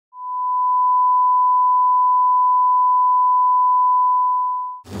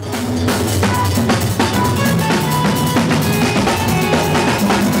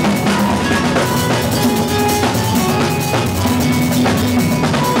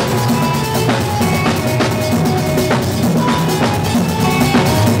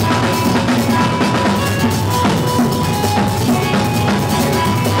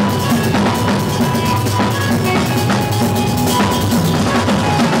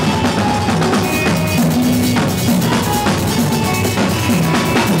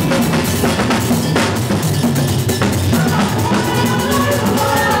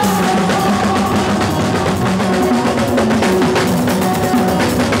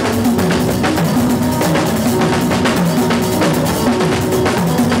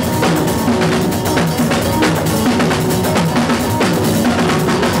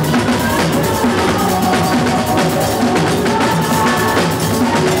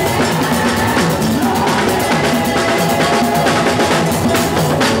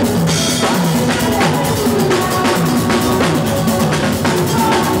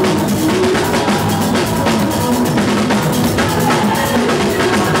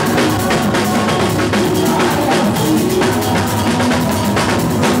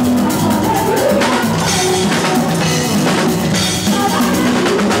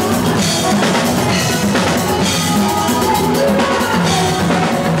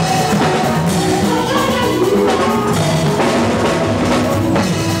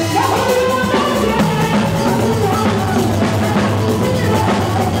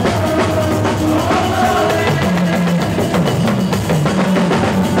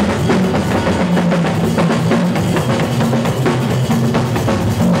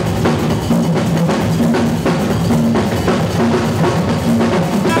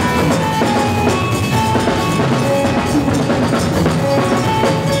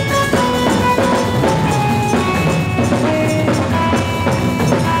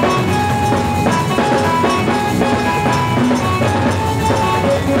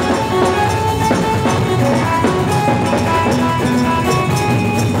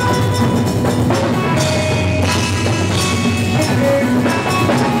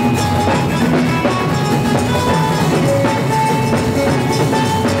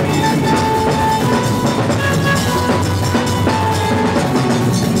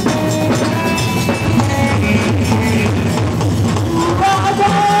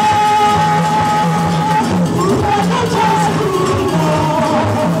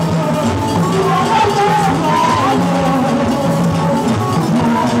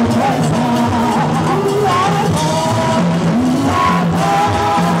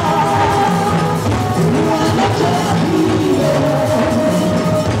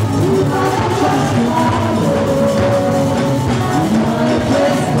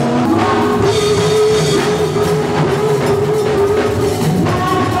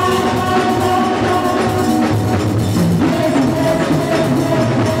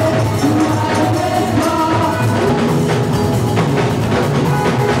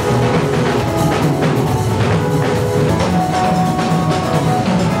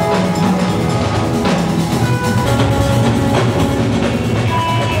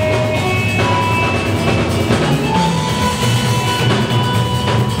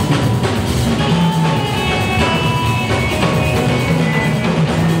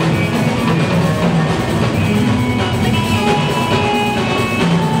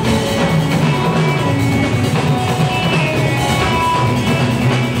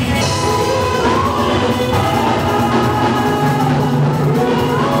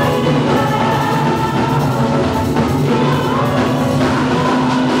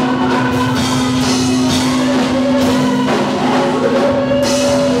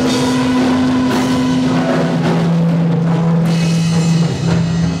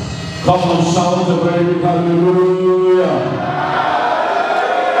Come on, shout a very big hallelujah.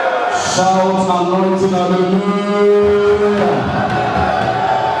 Shout anointing hallelujah.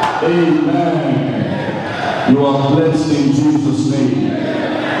 Amen. You are blessed in Jesus' name.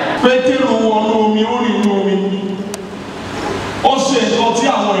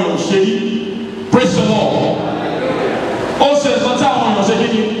 Praise the Lord.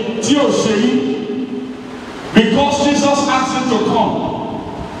 Because Jesus asked him to come.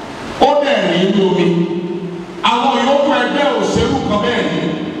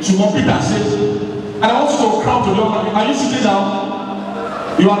 Peter said, and I want you to crowd to the Lord. Are you sitting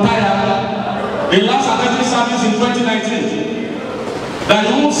down? You are tired? The last attending service in 2019, that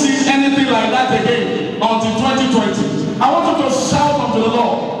you won't see anything like that again until 2020. I want you to shout unto the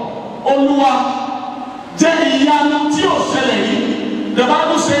Lord, Oluwa, the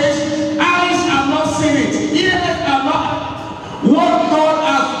Bible says, eyes have not seen it, ears have not. What God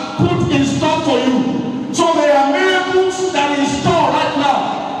has put in store for you. So there are miracles that are in store right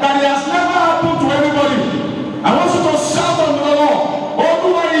now that it has never happened to anybody. I want you to shout unto the Lord,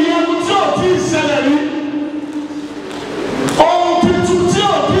 Oluwa,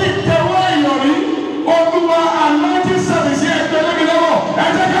 anointing service here.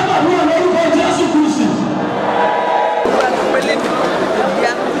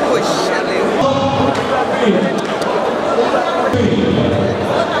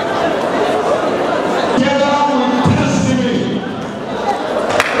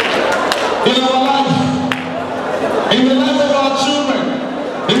 In our life, in the life of our children,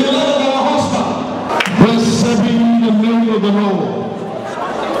 in the life of our husband. Blessed be the name of the Lord.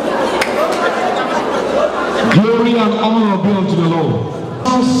 Glory and honor be unto the Lord.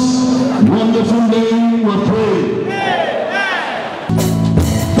 Wonderful name we pray.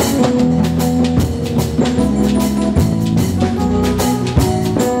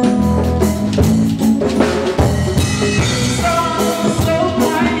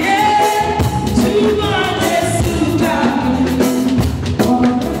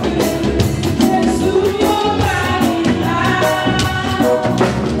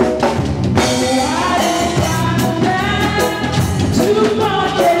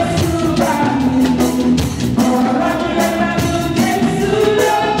 Oh,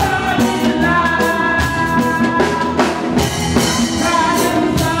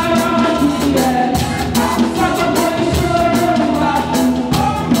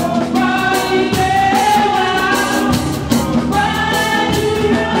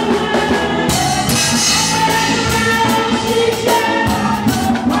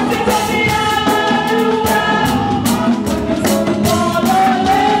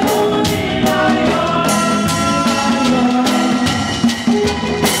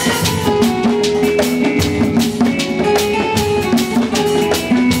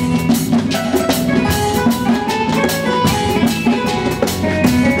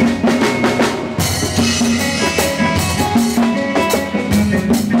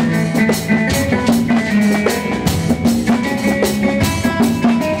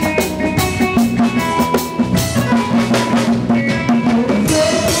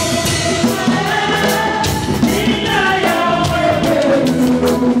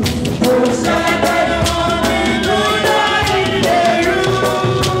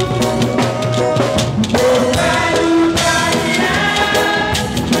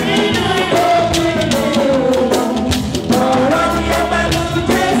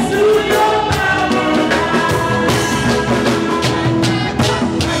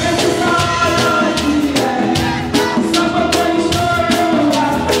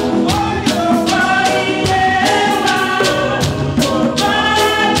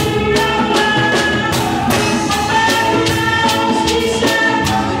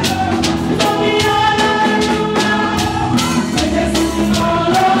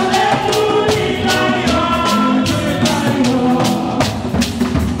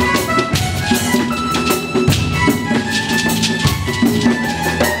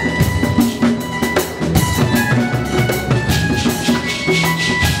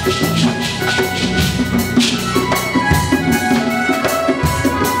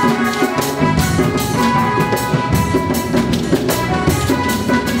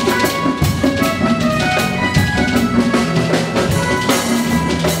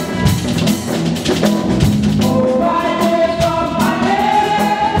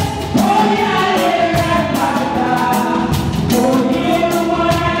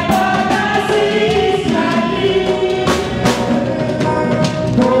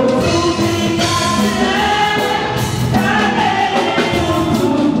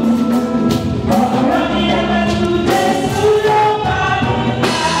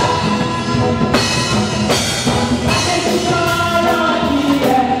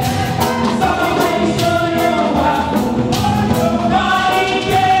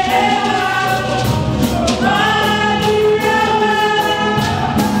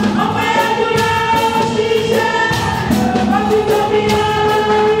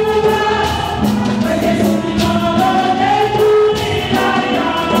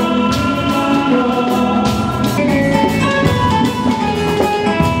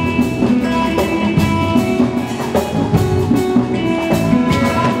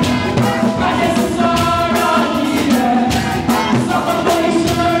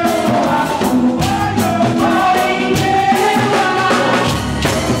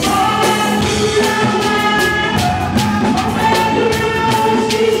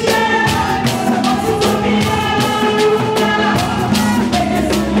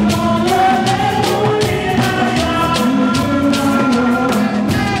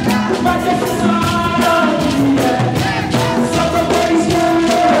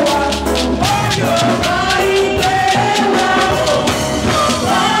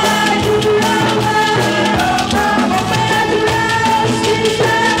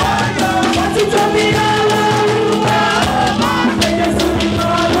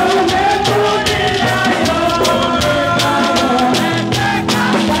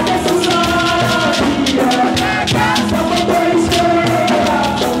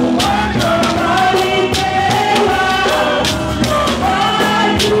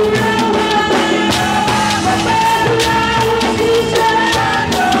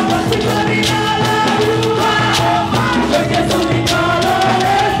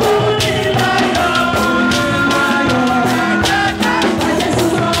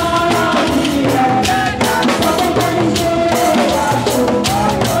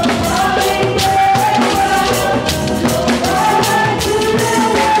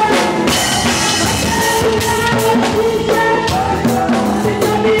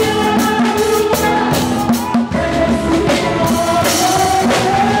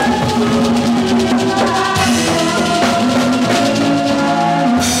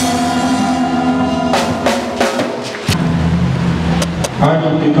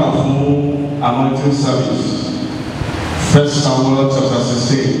 Samuel chapter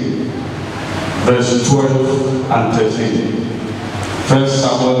 16, verse 12 and 13. 1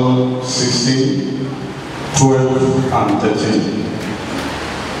 Samuel 16, 12 and 13.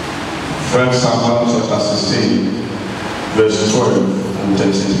 1 Samuel chapter 16, verse 12 and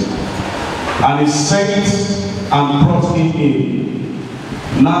 13. And he sent and brought him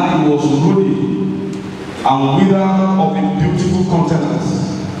in. Now he was ruddy and withered of a beautiful countenance,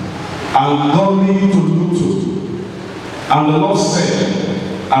 and godly to look to. And the Lord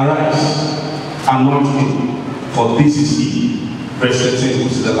said, Arise, anoint him, for this is he. Verse 13,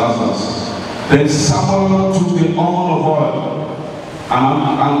 which is the last verse. Then Samuel took the horn of oil and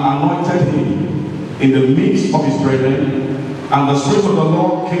anointed him in the midst of his brethren, and the Spirit of the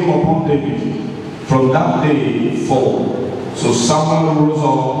Lord came upon David from that day forward. So Samuel rose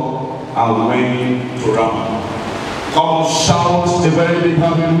up and went to Ramah. Come on, shout a very big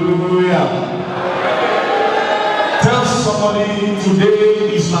hallelujah. Tell somebody,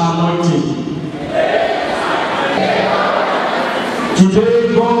 today is my anointing.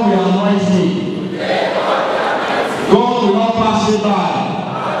 Today God will anoint me. God will not pass me by.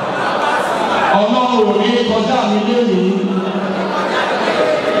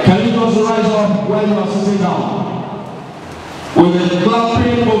 Can you just rise up when you are sitting down? With a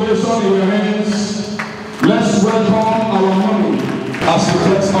clapping ovation in your hands, let's welcome our mommy as she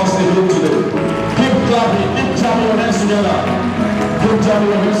bless us again today. Keep clapping your hands together. Keep clapping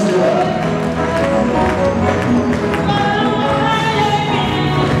your hands together.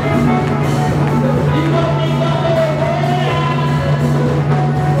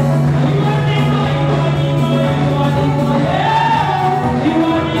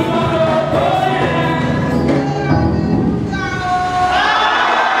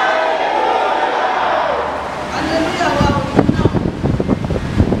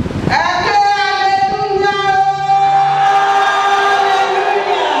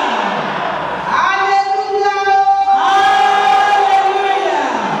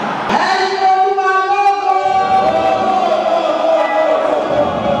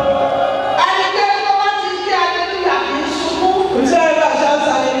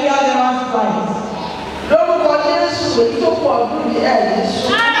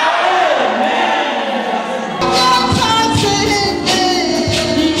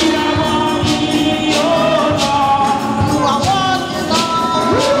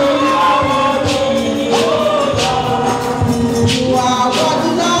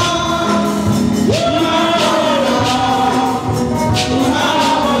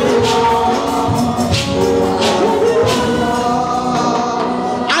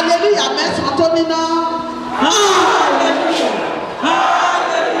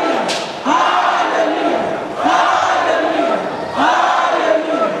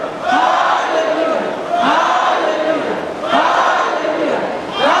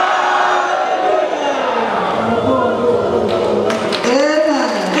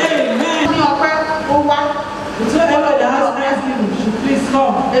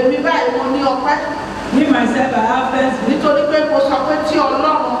 Me myself, I have friends. Nítorí pé mo sọ pé tí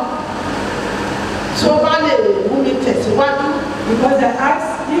Ọlọ́run tí ó bá lè mú mi tẹ̀síwájú. Because I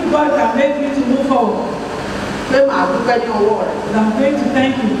asked if God can make me to move forward. Pé màá dúpẹ́ ní ọwọ́ rẹ̀. And I'm going to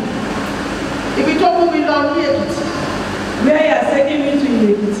thank you. Ibi tó mú mi lọ ní Èkìtì. Where you are taking me to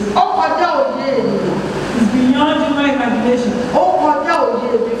Èkìtì. Ó kọjá òye ènìyàn. It's beyond my imagination. Ó kọjá òye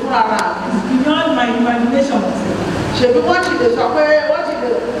èmi fúnra rà. It's beyond my imagination. Ṣèbí wọ́n ti lè sọ pé wọ́n ti lè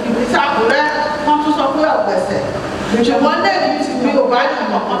ìgbésí àkùrẹ́ wọ́n tún sọ pé ọ̀gbẹ̀sẹ̀. Ṣùgbọ́n lẹ́yìn tí mi ò bá ní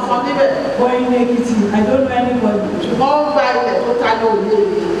ọ̀kan kan níbẹ̀. But in Èkìtì, I don't know anybody. Ṣùgbọ́n ó gba ilẹ̀ tó ta ní òye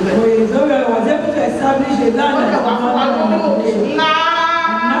èmi. But his own was able to establish a land Wọ́n jẹ́ wá fún wa lórí òkè ńlá.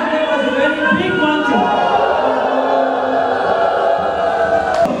 And now there was a very big mountain.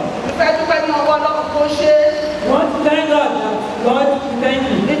 Ìfẹ́ dúpẹ́ ní ọwọ́ Ọlọ́run tó ṣe. Want to thank God that God thank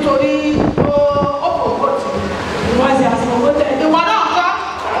you. Nítorí ó pòpòtì. Because he has promoted. Ìwọ náà kọ́.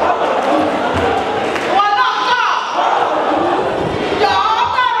 Ìwọ náà kọ́. Jọ̀ọ́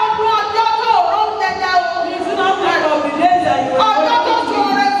bẹ̀rù fún ọjọ́ tó rò ń jẹjẹ o. It's not like of the days that you were Ọjọ́ tó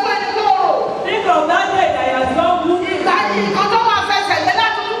ṣoore fún ẹni tó rò. Think of that day that he has gone good. Ìgbà yìí kan tó máa fẹsẹ̀ lé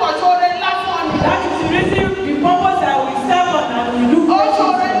láti túbọ̀ ṣoore ńlá fún ọ nìyá. That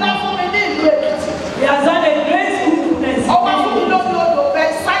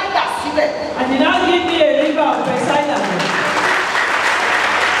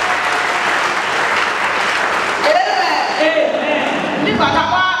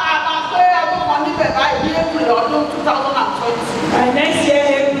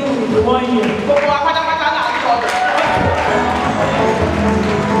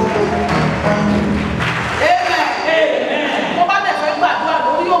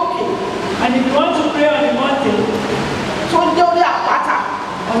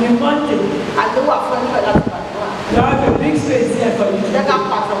On Monday, àdéhùn àfọ ẹni pẹ̀lú àti gbàdúrà. you have a big space there for you. Jẹ́ ká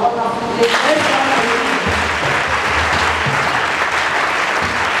pàtẹ́wọ́ náà fún ilé.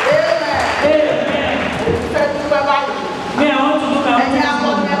 Amen. Fẹ́ dúpẹ́ báyìí. Me, I want to look at Ẹ̀yin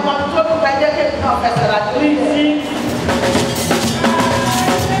akọni ẹ̀kọ́ni tó dúpẹ́ jẹ́ kéèkì náà fẹsẹ̀ láti rí please ilé. sing.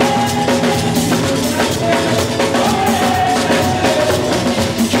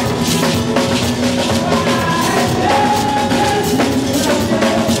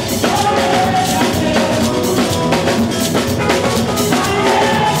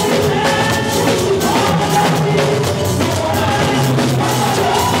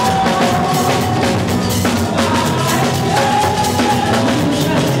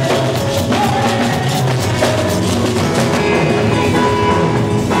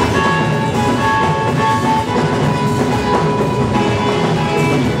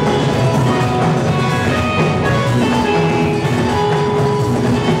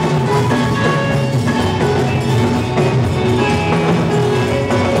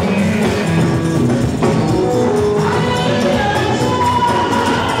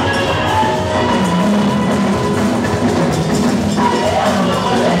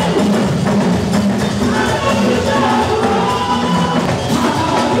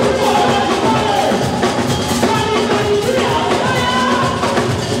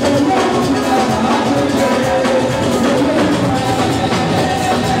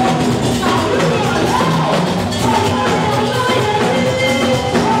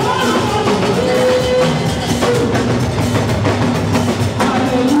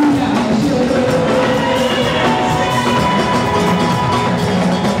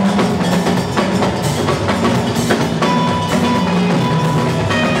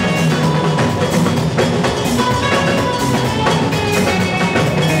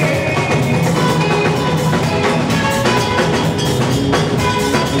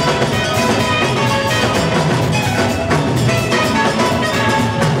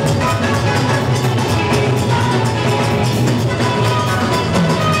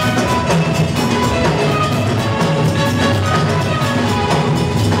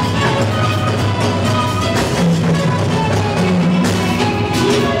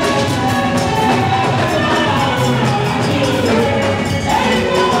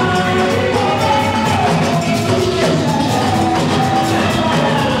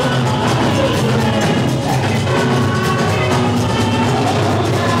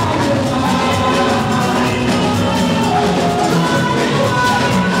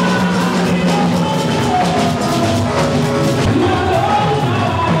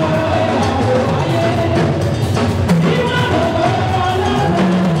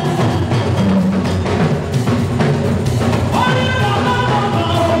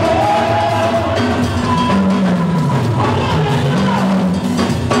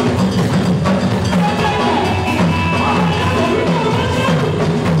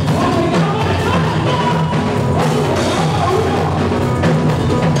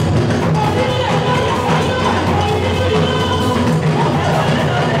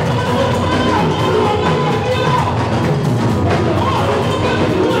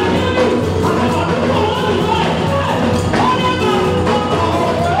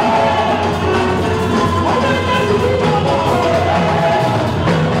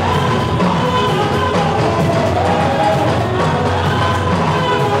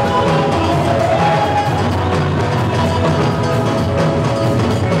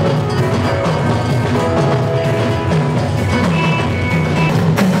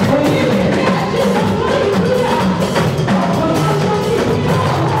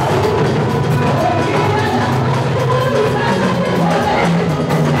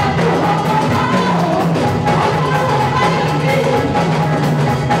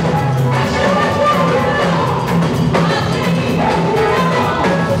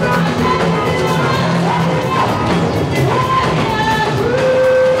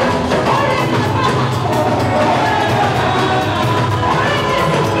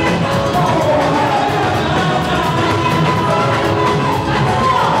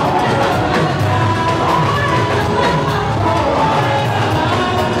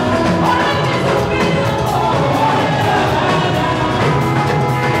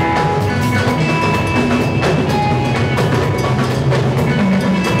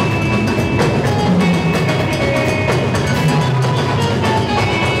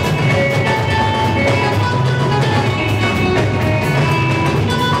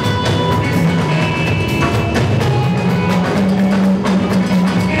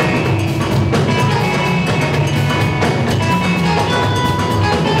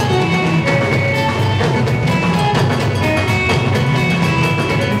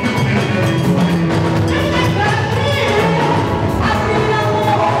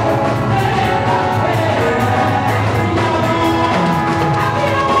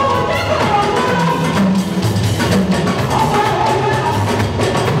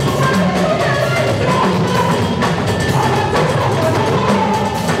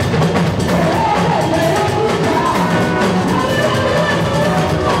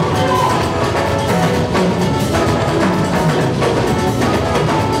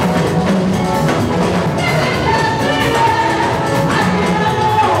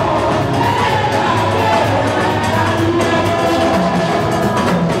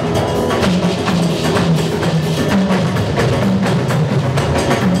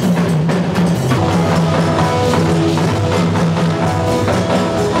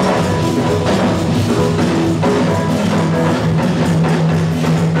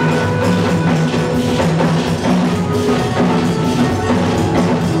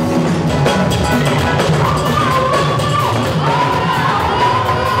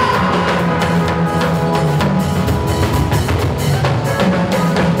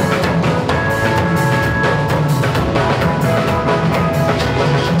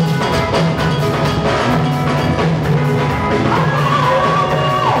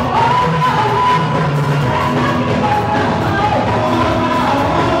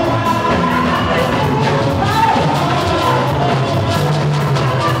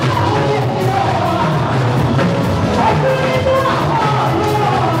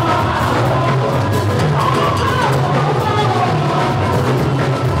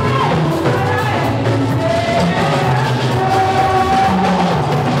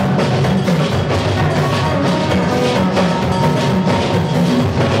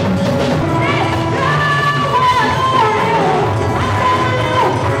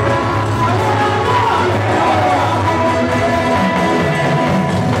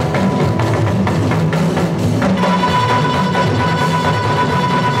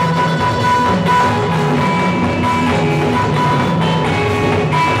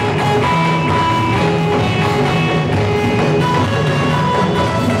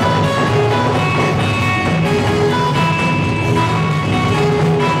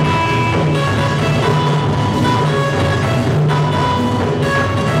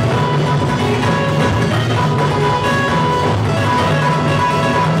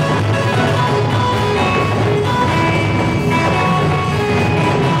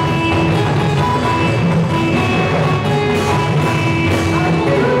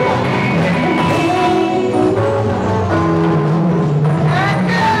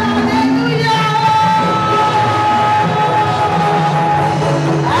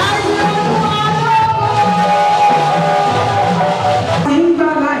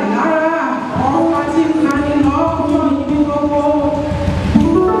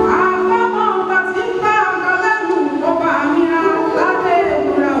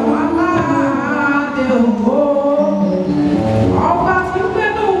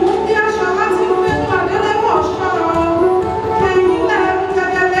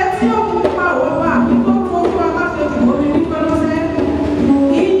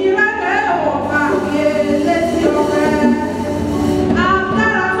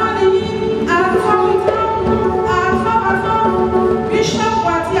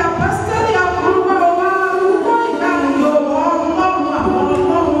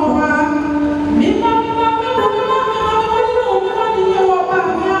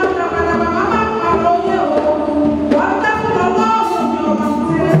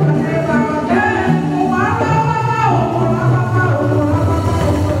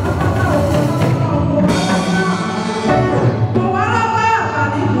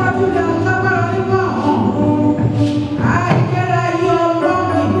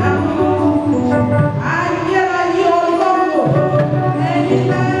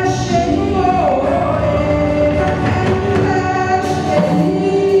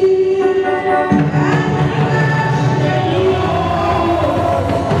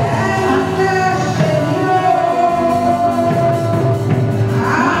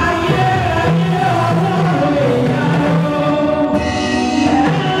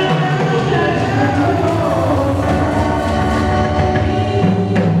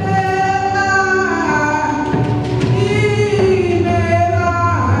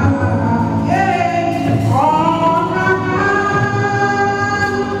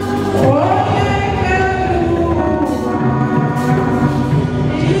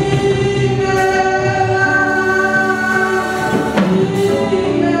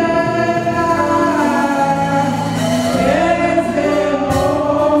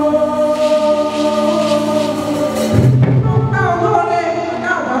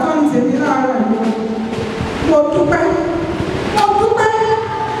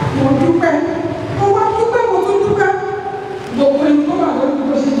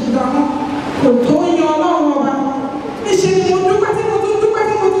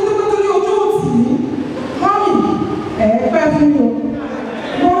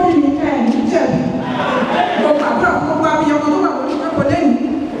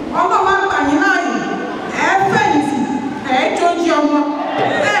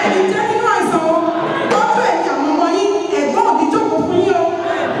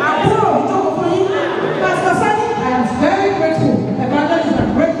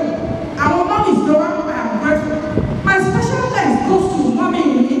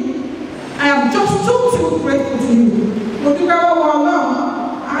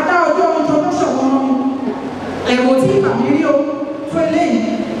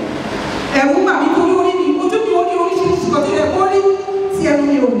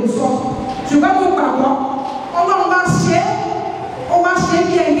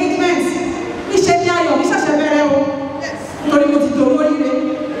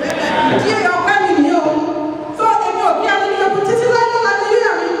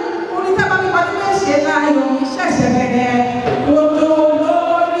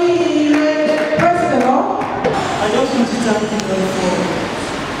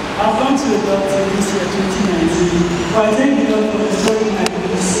 want to adopt this year 2019, but I thank the Lord for restoring my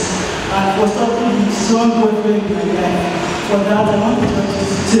peace and for stopping the strong boyfriend in my life. For that, I want to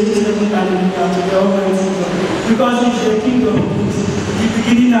say 7 hallelujah to the Almighty God, because He's the King of Kings, the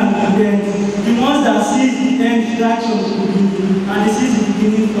beginning and the end, the ones that sees the end right from the beginning, and He sees the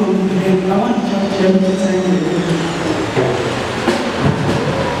beginning from the end. I want to jump here to thank you.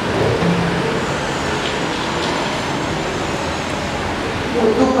 Mo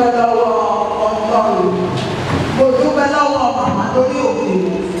dúpẹ́ lọ́wọ́ Ọlọ́run, mo dúpẹ́ lọ́wọ́ màmá lórí òkè.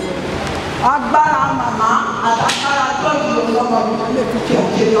 Agbára màmá àtàkárá jọ́ọ̀jì ọlọ́mọ mi ló lè fi ṣe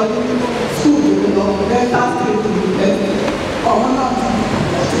àṣeyọrí nínú skúùlù lọ lẹ́tà stéètì ìfẹ́sẹ̀. Ọmọ náà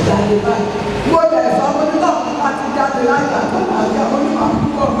ti jáde báyìí. Mo lè sọ mo ní náà nípa ti jáde láyé àtọ́nà àti àwọn onímọ̀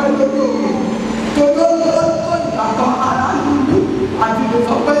púpọ̀ pẹ́ lórí òkè. Torí ó tó ìgbà kan ara lùlù àti lè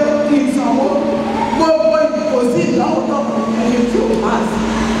sọ pé kí n sanwó. Gbogbo ìdìbò sí ìnáwó tọkọ ẹni tí ò máa sí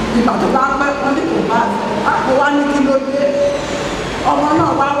ìgbà tó bá pẹ́ wọ́n ní kò máa sí àpò wá ní kí ló dé ọmọ náà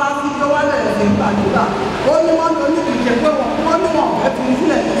wá sí ló wá bẹ̀rẹ̀ sí gbàdúrà ó ní wọ́n ní onídìíje pé wọ́n ní wọ́n fẹ́ fi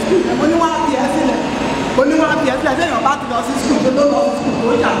sílẹ̀ ní skul mo ní wọ́n á fi ẹ́ sílẹ̀ mo ní wọ́n á fi ẹ́ sílẹ̀ lẹ́yìn ọba ti lọ sí skul tó ló lọ sí skul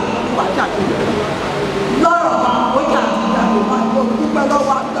tó jà wá jà tó lọ́rọ̀ bá ó jà tó jà tó máa mo dúpẹ́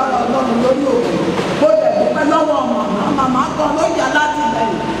lọ́wọ́ agbára Ọlọ́run lórí òkè mo dẹ̀ dúpẹ́ lọ́wọ́ màmá kan ló jà láti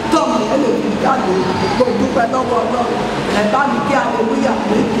lẹ́yìn tọ́mù yẹn lè fi jáde mo dúpẹ́ lọ́wọ́ Ọlọ́run ẹ̀bá mi kí aleluya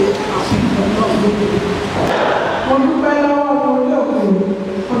méje àfihàn náà lóde. Mo dúpẹ́ lọ́wọ́ orí òkè,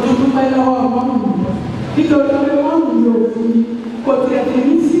 mo tún dúpẹ́ lọ́wọ́ ọmọ mi. Nítorí pé wọ́n mú mi òfin kò tiẹ̀ fi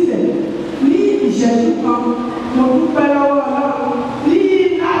mí sílẹ̀ ní ìṣẹ́jú kan. Mo dúpẹ́ lọ́wọ́ Ọlọ́run ní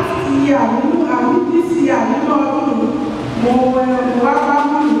láti àmínú àmídísí àmínú ọdún. Mo wá bá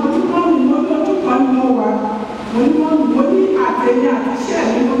mọ́ mi, mo ní mọ́ mi mo ní ojú kan ni mo wà. Mo ní mọ́ mi mo ní àtẹ̀yìn àti iṣẹ́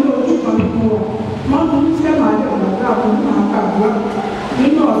mi mo ní ojú kan ni mo wà. Mọ́ mi ní ṣé màá lè gbàgbà mo ní màá gbàgbà.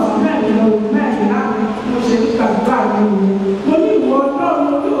 Nínú ọ̀sán mẹ́rin lọ́wọ́ mẹ́rin láti mo ṣe ń gbàgbà mi o. Mo ní ìwọ Ọlọ́run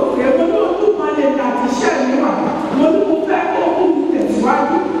lórí òkè, mo ní ojú kan lè àti iṣẹ́ mi wà. Mo ní mo fẹ́ kó kú mi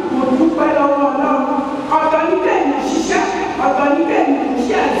tẹ̀síwájú. Mo dúpẹ́ lọ́wọ́ Ọlọ́run. Ọ̀dọ̀ ní bẹ́ẹ̀ ni ṣiṣẹ́, ọ̀dọ̀ ní bẹ́ẹ̀ ni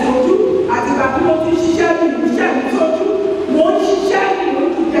iṣẹ́ ìtọ́jú. Àtìgbà tí mo ti ṣiṣẹ́ ní iṣẹ́ ìtọ́jú. Mo ń ṣiṣẹ́ ní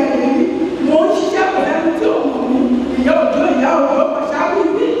ojú tẹ̀lé mi. Mo ń ṣiṣẹ́ pẹ̀lú tí ò mọ̀ mi. Ìyá òjò pàṣáwì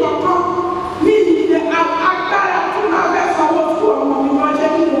ní kọ̀ọ̀kan. Ní ilé agbára tí máa fẹ́ sanwó fún ọmọ mi wọ́n ṣe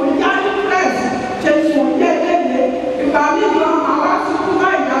ní mo yá ní pẹ́ẹ́sì ṣe ní mo yẹ lẹ́lẹ́. Ìgbà mi gan máa wá sí fún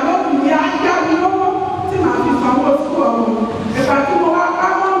náà ìyá lọ́dún ní ajá mi lọ́wọ́ tí màá fi sanwó fún ọmọ mi. Ìgbà tí mo wá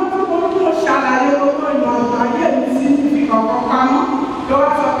pamọ́ tí mo ṣàlàyé owó ìlànà ayé mi sí ti fi kọ̀ọ̀kan pamọ́.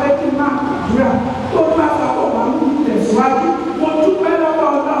 Lọ́wọ́ sọ pé kí n máa gbàdúrà tó bá sọ pé màá mú tẹ̀síwájú. Mo dúpẹ́ lọ́wọ́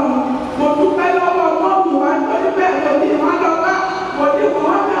Ọlọ́run. Mo dúpẹ́ lọ́wọ́ ọmọ wa lórí bẹ́ẹ̀ lórí wọn lọ́wọ́. Mo ní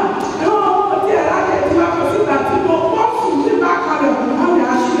wọn náà. Mo ti ẹ̀rọ ayé tí wọ́n kọ síta tí mo pọ̀ sùn ní bá kalẹ̀ fún mi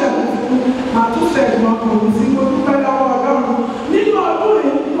àṣìlẹ̀ fún mi. Màá tún sẹ̀gbọ́n ọkùnrin sí mo dúpẹ́ lọ́wọ́ Ọlọ́run. Nínú ọdún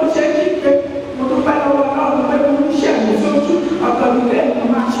yìí mo ṣe kí pé mo dúpẹ́ lọ́wọ́ Ọlọ́run pé mo ń ṣẹ̀ mí sójú. Ọ̀tọ̀ mi bẹ́ẹ̀ ni mo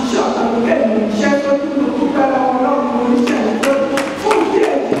máa ṣiṣẹ́ ọ̀tọ̀ mi bẹ́ẹ̀ ni mo ṣiṣẹ́ sójú. Mo dúpẹ́ lọ́wọ́ Ọlọ́run mo ń ṣẹ̀ mí sójú. Fún ìdí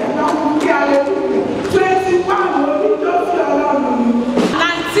èyí ẹ̀ náà mo kí alẹ́ tó kù. 21 onídọ́sí Ọlọ́run mi.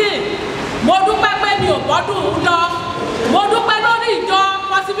 19 mo dúpẹ́ pé mi ò bọ́dún lọ. Mo dúpẹ́ lórí ìjọ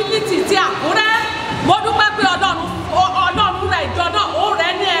possibility ti Àkúrẹ́. Mo dúpẹ́ pé Ọlọ́run rẹ̀ ìjọ náà ó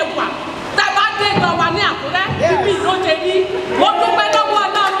rẹ̀ ní ẹwà. Tẹ́gbà dé ìjọ wa ní Àkúrẹ́ bíbí ló ṣe rí. Mo dúpẹ́ lọ́wọ́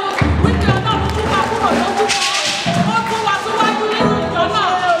Ọlọ́run wípé Ọlọ́run tún wá kúrò lójú kan. Ó tún wá síwájú nínú ìjọ náà.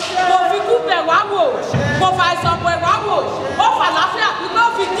 Kò fi kú bẹ̀ wá wò. Kò fa àìsàn bẹ̀ wá wò. Ó fà láfíà pípé ó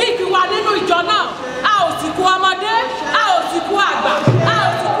fi kíìkì wa nínú ìjọ náà. A ò sì kú ọmọdé, a ò sì kú àgbà, a ò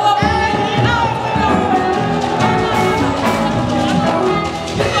sì kú obìnrin, a ò sì kú ọkùnrin.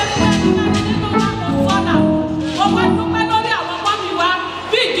 Mo wá dúpẹ́ lórí àwọn ọmọ mi wá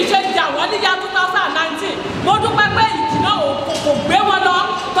bí ìjì ṣe jà wọ́n níyà 2019. Mo dúpẹ́ pé ìjì náà kò gbé wọn lọ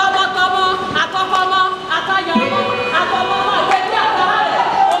tọmọtọmọ àtọkọmọ àtayọmọ àtọmọmọ ìgbẹ́jì àtàrà rẹ̀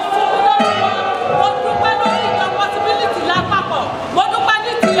òfin lórí wọn. Mo dúpẹ́ lórí ìjọ possibility lápapọ̀. Mo dúpẹ́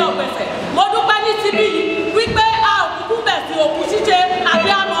ní ti ọ̀gbẹ̀sẹ̀. Mo dúpẹ́ ní ti bí wípé a ò kúkú bẹ̀ sí òkú ṣíṣe àbí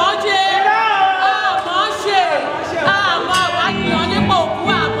àmọ́ ṣe àmọ́ ṣe àmọ́ àwáyàn nípa òkú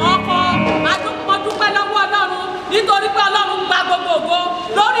àmọ́ ọkọ. Mo dúpẹ́ lọ́wọ́ Ọlọ́run nítorí pé Ọlọ́run gba gbogbo ògo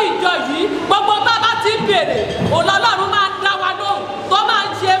lórí ìjọ yìí. Gbogbo bá bá ti bèrè òun Ọlọ́run máa ń dá wa lóhùn tó máa ń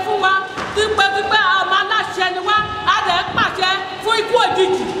ṣe fún wa. Tipẹ́tipẹ́ àmọ́ aláṣẹ ni wá a dẹ̀ ń pàṣẹ fún ikú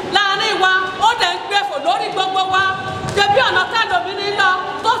òjijì láàrin wa ó dẹ̀ ń gbèfò lórí gbogbo wa. Ṣebí ọ̀nà tẹ́lómi ní lọ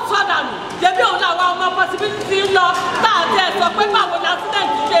tó sọ̀dànù. Ṣebí òun làwọn ọmọ possibility ń lọ tá a tẹ̀ sọ pé báwo ni accident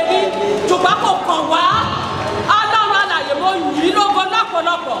ṣe rí. Ṣùgbọ́n kò kàn wá. Ọlọ́run alààyè mo yìí lógo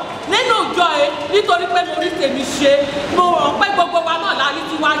lọ́pọ̀lọpọ̀ nínú ìjọ ẹ nítorí pé mo rí tèmi ṣe. Mo rò pé gbogbo wa náà la rí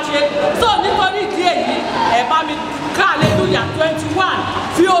tiwa ṣe. So nítorí ìdí èyí ẹ bá mi ká hallelujah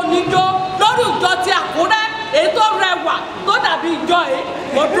 21 fi oníjó lórí ìjọ ti Àkúrẹ́ èyí tó rẹwà tó dàbí ìjọ yìí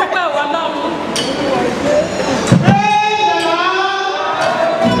mo dúpẹ́ Ọlọ́run.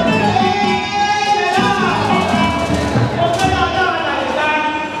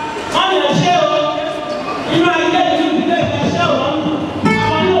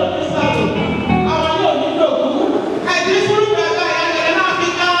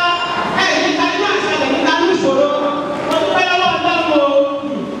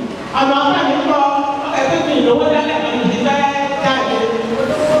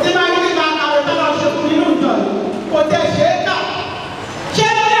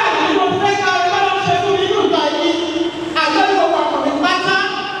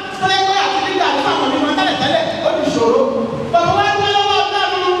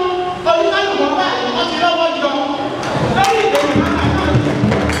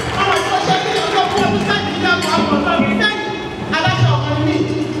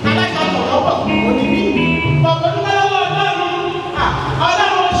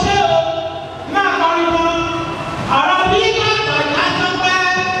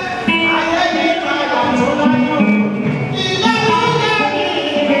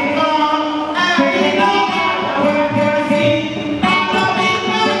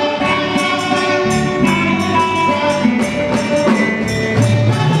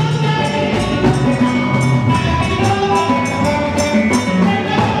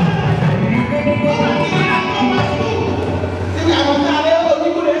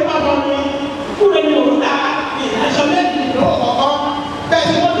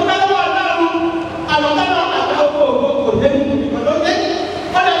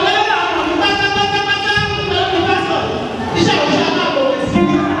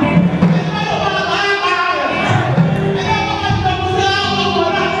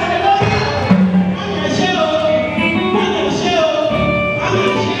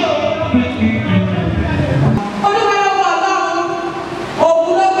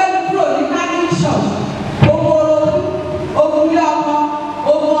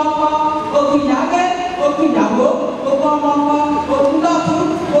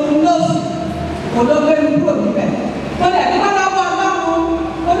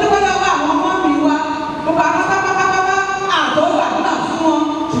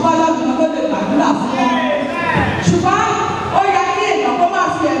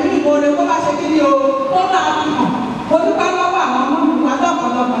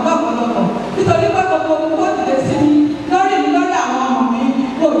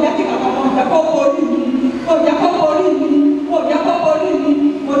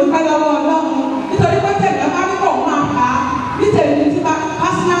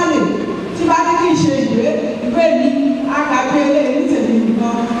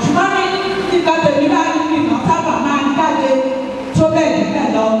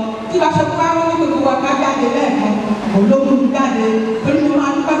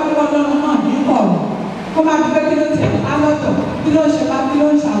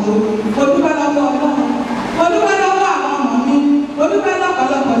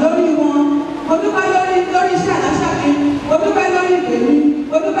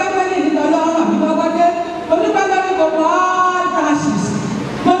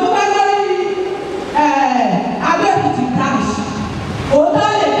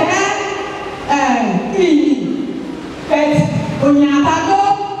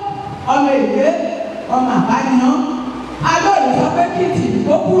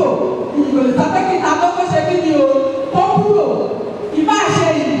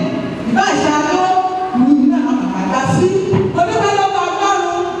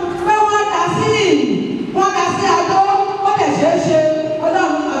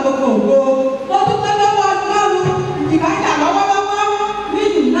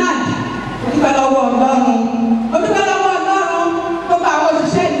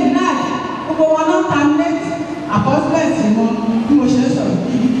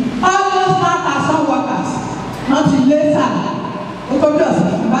 Almost 1,000 workers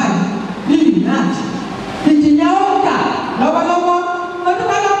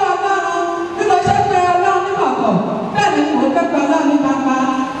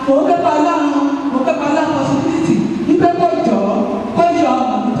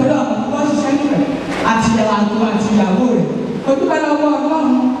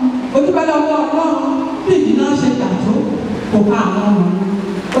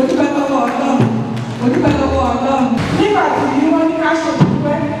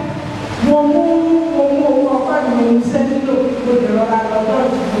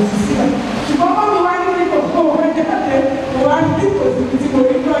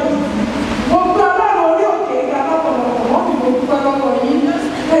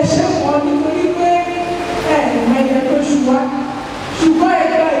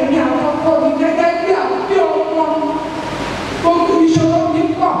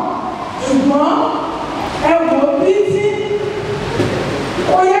ṣùgbọ́n ẹ wò ó bí tí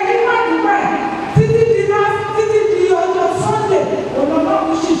kò yẹ kí má dúpẹ́ títí di ọjọ́ Sunday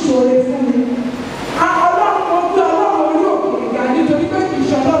Ọlọ́run sì ṣoore fún mi. Ọlọ́run mo gbé Ọlọ́run orí òkè ìgbà nítorí pé kì í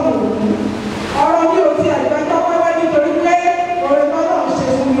ṣe Ọlọ́run òkú. Ọ̀rọ̀ mi ò ti ẹ̀gbẹ́ tó wẹ́wẹ́ nítorí pé oore tọ́lọ́run ṣe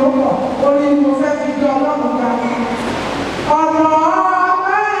fún mi ó pọ̀. Orí ni mo fẹ́ fi gbé Ọlọ́run ga. Ọ̀nà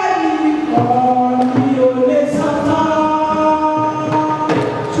ọ̀pẹ́ mi pọ̀ mi ò lè sọ tán.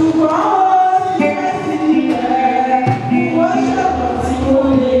 Ṣùgbọ́n ó ti fẹ́ sí ẹ̀ ìwọ ṣẹ̀wọ̀ tí mo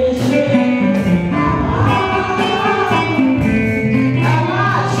lè ṣe.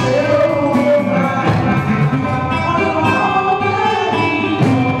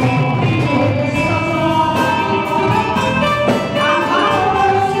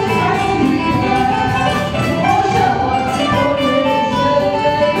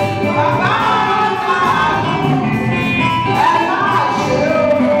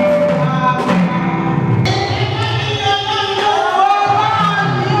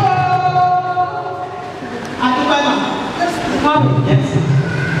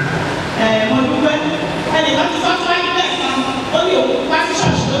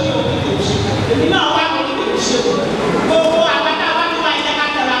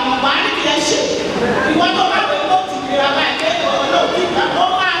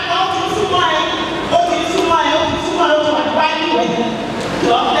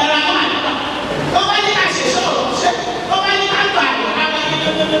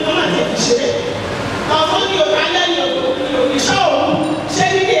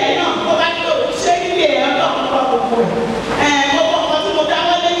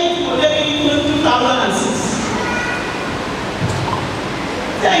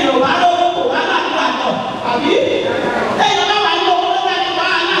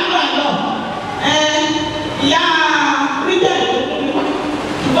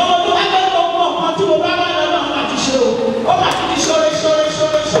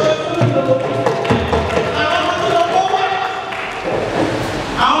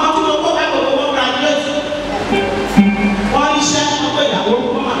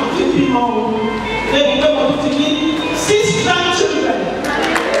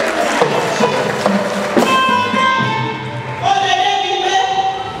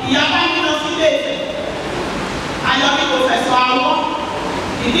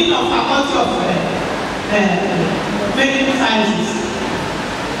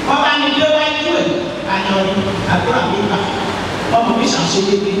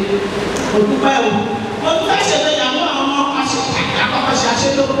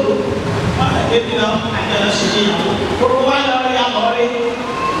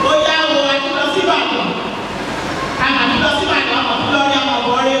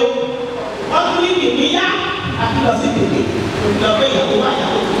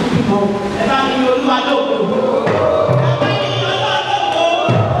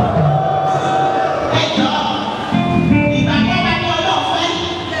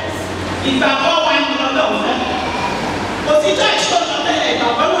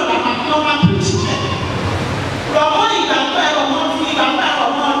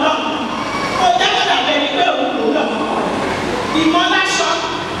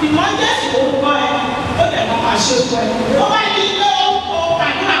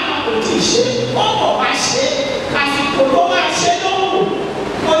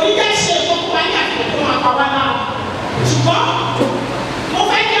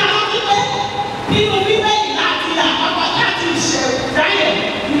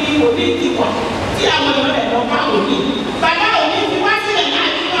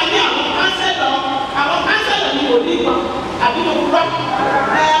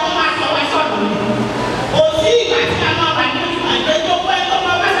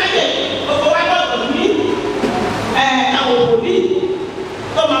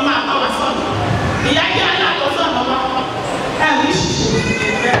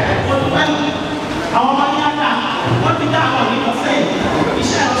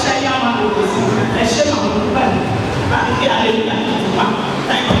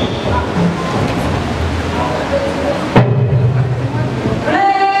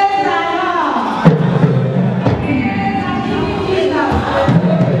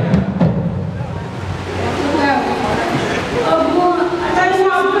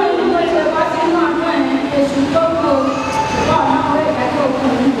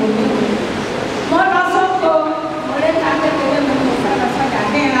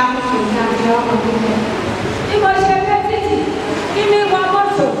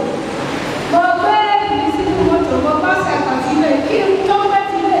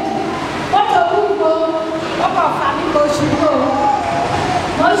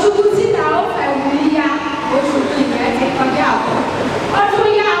 Mo ṣubú síta.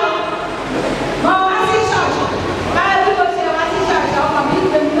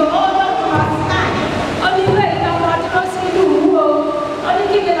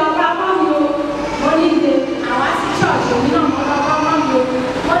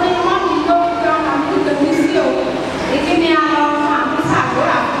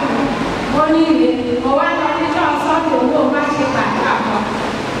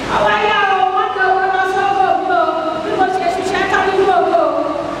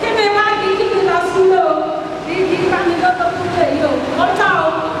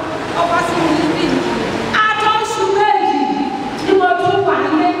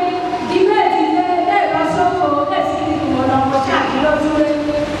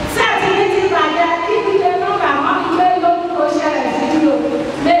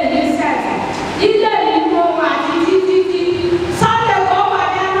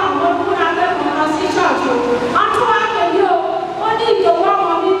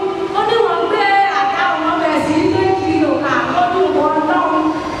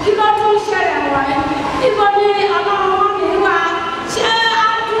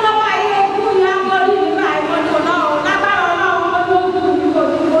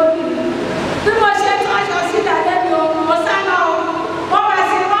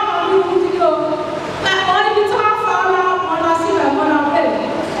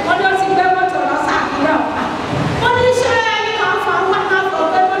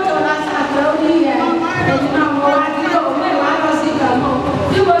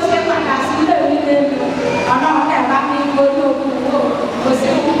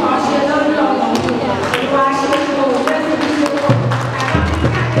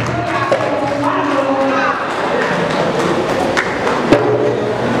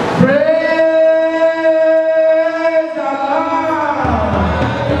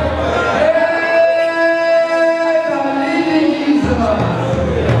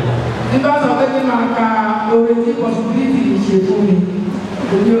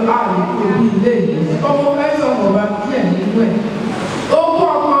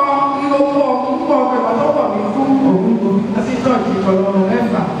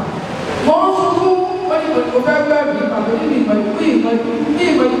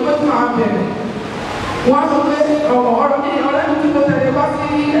 wọ́n sọ pé ọ̀rọ̀ ní ọ̀rẹ́ mi tí mo tẹ̀lé wá sí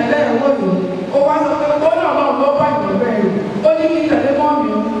ẹlẹ́ẹ̀wọ́ yìí ó wá sọ pé ó ní ọlọ́run ló bá ìgbẹ́ rẹ̀ ó ní kí tẹ̀lé mọ́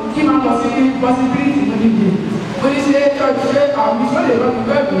mi kí máa lọ sí pọ́sibílítì tó níbi ó ní ṣe ṣọ́ọ̀ṣì ṣe àwọn ìṣòlè lọ sí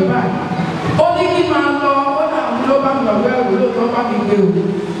bẹ́ẹ̀ gbé báyìí ó ní kí máa lọ ó ní àwọn ló bá mi lọ bẹ́ẹ̀ wò lóòótọ́ bá mi gbé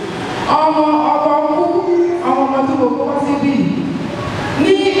o ọmọ ọkọ̀ kú ọmọ tí mo kó wá síbí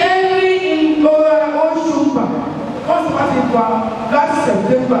ní ẹ̀rí oṣù gbà wọ́n sì wá ti gba láti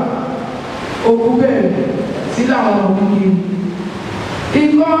September òkú bẹ̀rẹ̀ sí láwọn ọmọ yìí.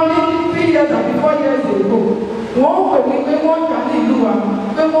 Ìkọ́ni 3 years àti 4 years ago, wọ́n pè mí pé wọ́n jà ní ìlú wa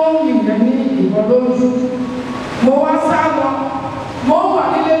pé wọ́n ń yìnbọn ní ìbọn lójú. Mo wá sá lọ, mo wà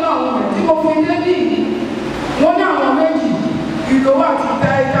nílé náà wọ̀nyẹn tí mo fi dé bí wọ́n ní àwọn méjì ìlówó àti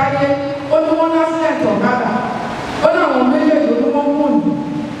ìdáyé ó ní wọ́n lásìlẹ̀tì ọ̀kadà ó ní àwọn méjèèjì ó ní wọ́n mú ní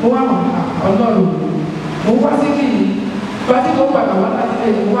mo wá mọ̀ ọlọ́run mo wá sí kí ni gbàtí mo padà wá láti lè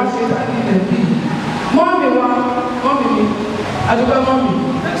mo wá ṣe láti ilẹ̀ bí mọ́mì wa mọ́mì mi àdúgbò mọ́mì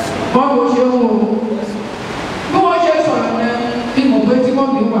mọ́mì ó ṣe ń wo bí wọ́n ṣe sọ̀rọ̀ yẹn bí mo gbé tí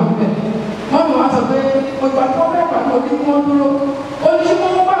mọ́mì wà bẹ́ẹ̀ mọ́mì wa sọ pé mo gbà tó bẹ́ẹ̀ pàtó bí wọ́n dúró ó ní ṣé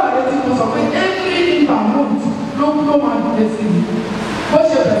wọ́n wà láyé tí mo sọ pé every month ló máa dìde sí mi bó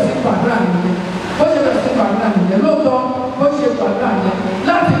ṣe bẹ̀rẹ̀ sí gbàdúrà nìyẹn bó ṣe bẹ̀rẹ̀ sí gbàdúrà nìyẹn lóòótọ́ bó ṣe gbàdúrà yẹn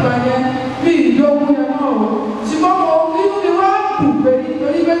láti gbà yẹn bí ìdógún yẹn náà o ṣùgbọ́n mo inú mi wá dùn pé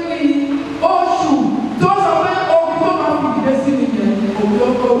nítorí pé kí oṣù tó sọ pé ogun tó máa fi dìde sí mi yẹn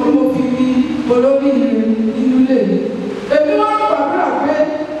òbí mo fi rí olórí inú ilé mi èmi wá gbàdúrà pé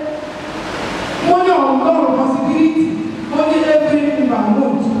mo ní ọ̀rọ̀ possibility mo ní every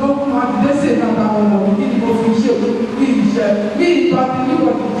month ló máa dìde sí ìdáta ọmọ mi kí ni mo fi ṣe bí ìṣe bí ìgbà tí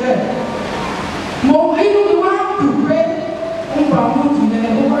nígbà tí jẹ́ mo inú mi wá dùn pé ń bá mọ́tò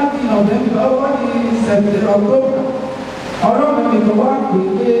yẹn ó wá di November ó wá di September October ọ̀rọ̀ mi ló wá pè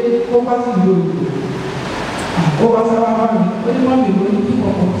pé ó wá sí lòlù ó wá sábà bá mi ó ní mọ́mì ló ní kí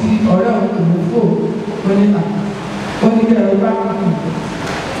ọkọ̀ tí ọ̀rẹ́ òun kò mú fò ó ní à ó ní kí ẹ̀rọ bá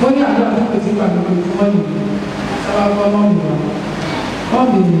kú ó ní àdúrà tó pèsè ìgbà lórí fún mọ́mì sábà bá mọ́mì wa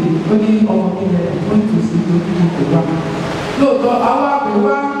mọ́mì ó ní ọmọ kílẹ̀ ó ní tòsí tó kí kò wá lóòótọ́ àwọn àpè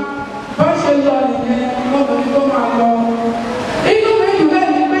wá bá ṣe lọ nìyẹn lọ́mọdé tó máa lọ. Inú mi dùn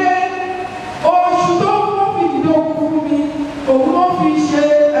lẹ́nu pé oṣù tó wọ́n fi dìde okun fún mi, òun ló fi ṣe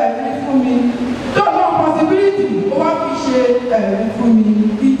ẹ̀rí fún mi. Lọ́nà possibility ó wá fi ṣe ẹ̀rí fún mi.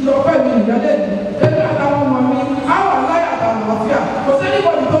 Ìjọba mi ìyálẹ̀ mi, ẹgbẹ́ àtàwọn ọmọ mi, àwọn aláya àtàwọn àfíà. Kò sẹ́ni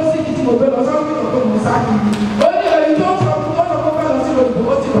bọ́ọ̀lù tó sì kìtì mo gbé lọ sọ́kùnrin tó mo sá kiri. Ó ní èyí tó sọ pé fẹ́ lọ sí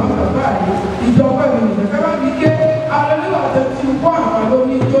òyìnbó ó ti wà ń bàbá yìí. Ìjọba mi ìjọba mi ké alẹ́ nígbà tó ti kó àwọn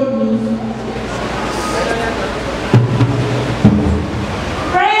lórí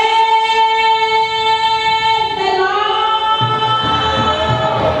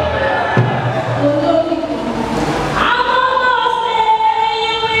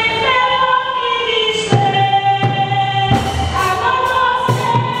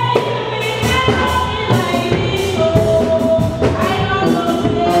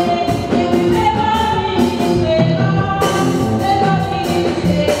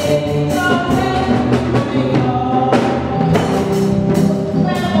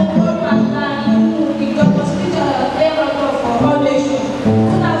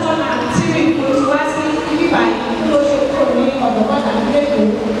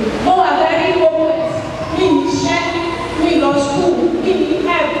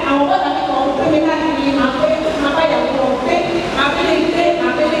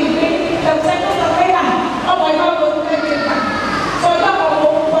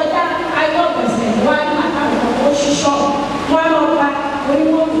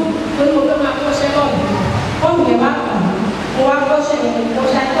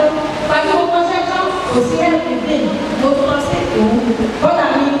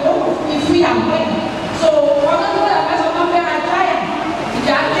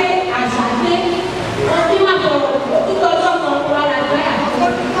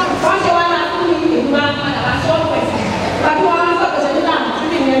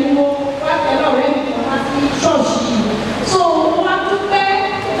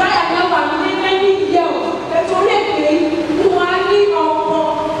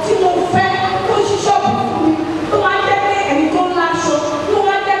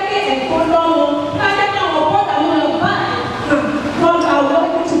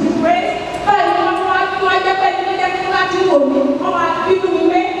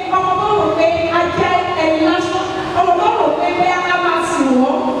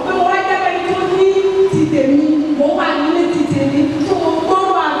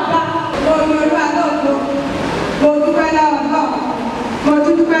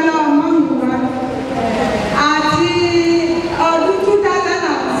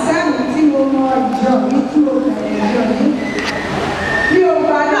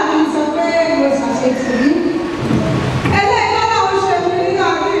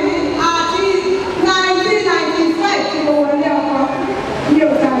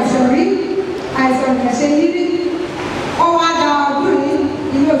àìsàn ìjẹ̀ṣẹ̀ rírí ó wá da ọdún yìí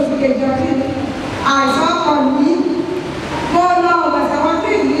ilé oṣù kejì ọdún àìsàn ọkọ̀ yìí mo lọ ọ̀gbẹ̀sẹ̀ wọn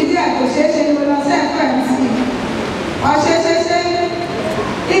fún ìdílé díẹ̀ kò ṣeé ṣe ni mo lọ sí ẹ̀fọ́ ẹ̀ sí ọ̀ṣẹ́ṣẹ́ṣẹ́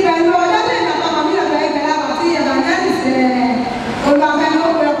ibẹ̀ ló ọjọ́ tó ìgbà tọkọ mi lọ́dọ̀ ibẹ̀ lábà tí evangelist olùwàfẹ́ ló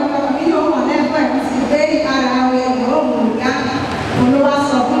pe ọ̀pọ̀lọpọ̀ mi yóò wọ̀ lẹ́fọ́ ẹ̀ sí pé ara rẹ̀ yóò mú ìyá olúwa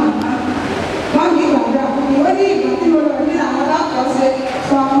sọ fún àgbà wọ́n ní ìgbàgbọ́ fún mi ó ní ìgbà tí mo lọ ní àwọn dọ́kítọ̀ ṣe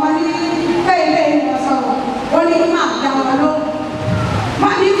sọ wọ́n ní pé ilé ìwọ̀n sọ̀rọ̀ ó ní máa dá wọn ló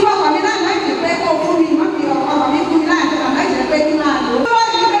wọ́n ní fún ọkọ̀ mi náà láì jẹ́ pé kó fún mi wọ́n fi ọkọ̀ mi fún mi láì jẹ́ pé kí máa lò ó. wọ́n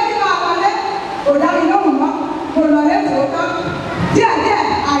ní pé kí máa wọlé kò dá mi lóhùn mọ́ mo lọ lé tòótọ́ díẹ̀díẹ̀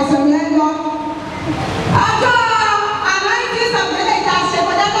àìsàn yẹn lọ. ọjọ́ àná ìdí sàmúlẹ̀ ìjà ṣe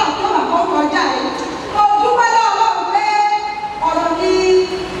kọjá náà tó wà kó kọjá yìí mo dúpẹ́ lọ́wọ́ pé ọ̀rọ̀ mi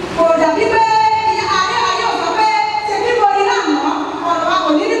kò dàbí pé ayé ò sọ pé ṣe bí mo rí náà mọ́ ọ̀rọ̀ wa kò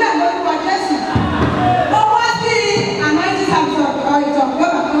ní níbẹ̀ lórúkọ Jésù. mo wá sí àná ìdí sàmúlẹ̀ ìtọ̀ tó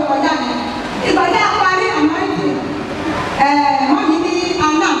wà kó kọjá yìí ìgbàdí àparí àná ìdí wọ́n mi ní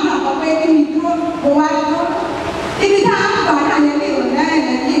àná àbúrò pé kí mi dúró mo wá dúró ibi tá a gbà náà yẹn ní ìrọ̀lẹ́ ẹ̀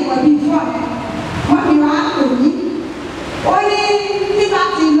ní ìkọ̀ bíi fún ọ̀rẹ́ wọ́n mi wá pè mí ó ní nígbà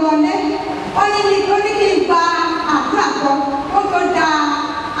tí lọlé ó ní kí n gba àdúrà kan ó tó da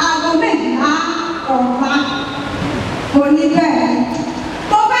aago méjìlá ọ̀la mo ní bẹ́ẹ̀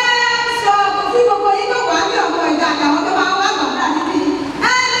mo fẹ́ sọ sí gbogbo yín tó wà ní ọ̀pọ̀ ìjà àtàwọn tó máa wá gbàgbà níbi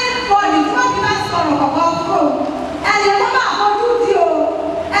ẹni bọ̀dì tí wọ́n ti fẹ́ sọ̀rọ̀ kọ̀ọ̀kan fún ẹni tó máa fojú di o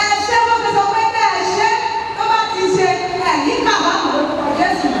ẹ ṣé wọ́n fi sọ pé bẹ́ẹ̀ ṣe tó bá ti ṣe ẹ̀yìn kàbámọ̀ lórúkọ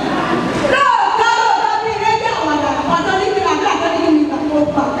Jésù lóòótọ́ bí rédíò àwàdà ọ̀dọ́ níbi àdúrà tó ní mi gbàgbọ́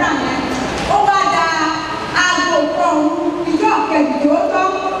gbàgbà yẹn ó wá da aago kan ìjọ kejì tó tọ́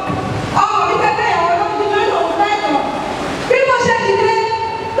ọmọ mi pẹ́pẹ́ ìyàwó ló fi lóyún òun fẹ́ tọ̀ bí mo ṣe dìde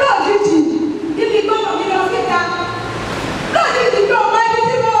lóòjijì níbi gbọ́dọ̀ mi lọ síta lóòjijì bí ọmọ ẹbí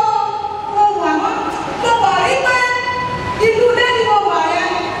tí mo wà mọ́ mo wà rí pé inú ilé ni mo wà yẹn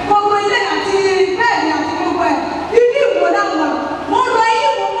gbogbo ilé àti bẹ́ẹ̀ni àti gbogbo ẹ̀ inú ìwò náà wà mo lọ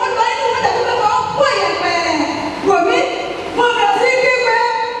inú wọ́n tẹ̀sí pé wọ́n kó ìyẹ̀pẹ̀ wò mí mo bẹ̀rẹ̀ sí kígbe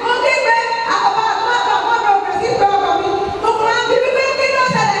àkọ́bá àgbọ̀dọ̀ bẹ̀rẹ̀ sí pé ọkọ̀ mi gbogbo wọn bí wípé kí ló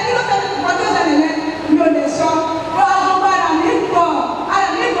ṣẹlẹ̀ nǹkan tó ṣẹlẹ̀ yẹn mi ò lè sọ wọ́n gbogbo ara mi pọ̀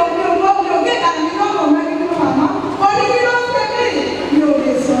mi ò gé ìdàgbà mi lọ́wọ́ mẹ́rin nínú màmá mo ní kí ló ṣe mí mi ò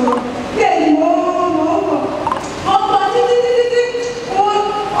lè sọ̀rọ̀ bí èyí mo gbọ́ títí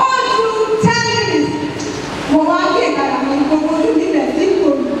ó ju 10 minutes mo wá gé ìdàgbà mi gbogbo ojú mi bẹ̀ sí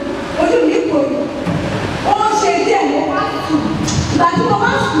ojú mi kòrò ó ń ṣe díẹ̀ mo wá sùn ìgbà tí mo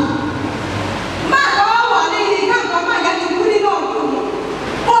wá sùn máa kọ́ wà ní ilé káàkiri máa yá ti kú nínú ọdún mi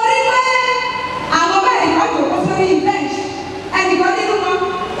mo rí pé àwọn mẹ́rin kan jòkó sórí bench ẹnìkan nínú wọn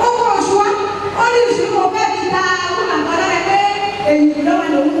ó kó oṣù wá ó ní oṣù mo fẹ́ fi ta àwọn àgbọn lọ́rẹ́ pé èyí lọ́wọ́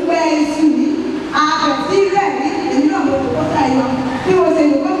ló ń gbẹ iṣu yìí àbẹ̀sí rẹ̀ rí èyí náà mo kó ta ẹ̀yọ bí mo ṣe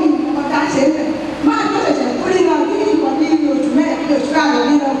lùkọ́ mi ọ̀tá ṣe ń bẹ̀ máa tó ṣẹ̀ṣẹ̀ kú nínú ọdún yìí kọ́ bí oṣù mẹ́rin bí oṣù àlọ́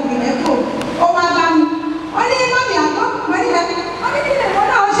nínú ọkùnrin rẹ̀ kò ó wá bá mi ó ní mọ́mí àgbọ̀ mo ní ẹ̀ ó ní kí lè mọ́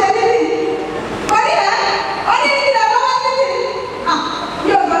náà ṣe níbí mo ní ẹ̀ ó ní kí lè mọ́ wá síbí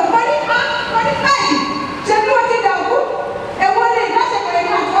mi ò gbọ́ mo ní báyìí ṣe bí wọ́n ti dà kú èwo ni ìdásẹ̀kẹ̀rẹ̀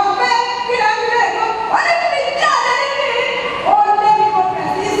ní àti ọ̀pẹ́ kí lè fi lè lọ ó ní kí ni kí ọ̀dẹ́ níbí ó lé ní mo bẹ̀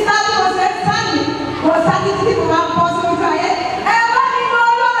sí sáà mo ṣe sáàmì mo sá títí tí mo máa ń bọ́ sí ojú ayé ẹ bá ní mo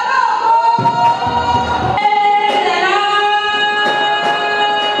lọ lọ́wọ́.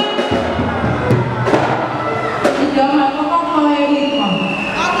 Ìjọba àkọ́kọ́ kọ́ ẹni kan.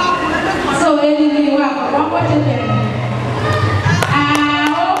 So ẹni ni ìwà àkọ́kọ́ kọ́ ṣe bẹ̀rẹ̀.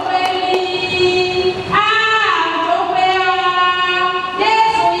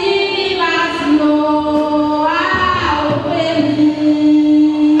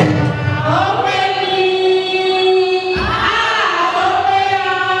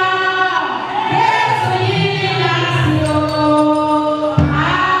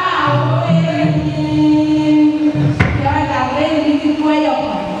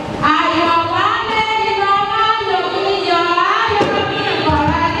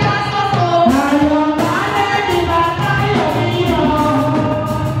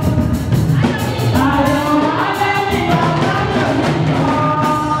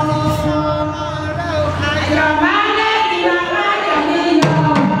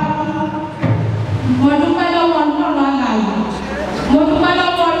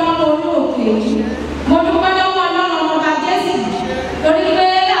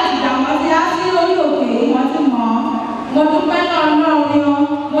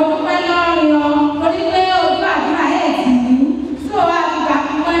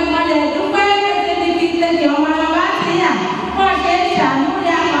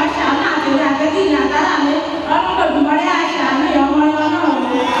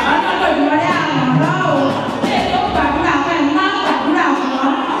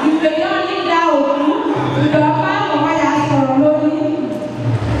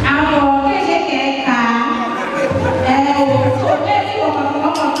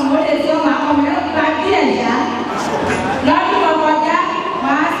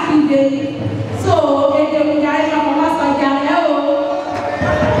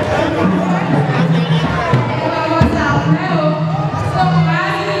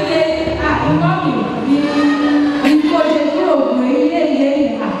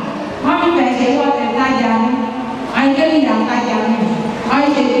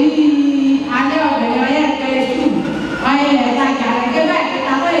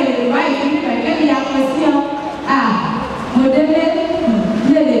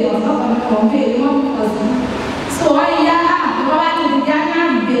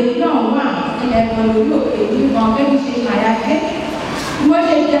 ilẹ̀ kan lórí òkè ní ìmọ̀ bébí ṣe màyà gbé. Mo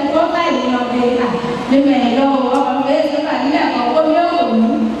ṣe jẹ tó láì ní ọbẹ̀ ìlà mímọ̀ ẹ̀ lọ́wọ́ ọmọ bẹ́ẹ̀ sọ́kà nílẹ̀ kan kó ní òòlù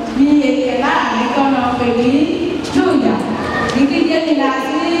ní èkè láàrin tọ́nà pè ní lóòyà. Ìdíje mi là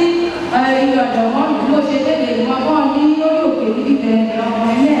sí ìyọ̀dọ̀ mọ́ mi mo ṣe léde ìmọ̀ bọ́ ní lórí òkè níbi bẹ̀rẹ̀ ọmọ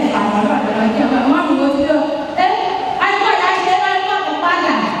ilé ẹ̀ka àwọn ọ̀dọ́ jẹ́ ọmọ mi mo ti lọ. Ayọ̀yà ṣe lọ́jọ́ tó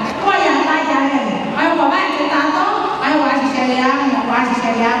padà wọ́n yà tájà rẹ̀ ayọ̀ bá ti ta tán ayọ̀ àṣìṣe rẹ̀ àmọ̀ àṣìṣe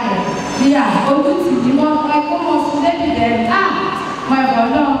rẹ̀ àmọ̀ níyà ojú tì í mọ́ ẹ̀kọ́ mọ́ fún lébi bẹ̀rẹ̀ mọ ẹ̀fọ́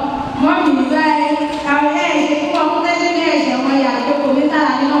náà mọ́ mi gbá àwọn ẹ̀ṣẹ̀ kí wọ́n fún tẹ́lẹ̀ ní ẹ̀ṣẹ̀ wọn yà pé kò ní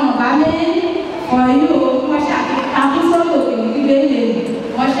tààrà nínú ọmọ bá mi ọ̀yí o wọ́n ṣàkóso òkèlè gbígbé lè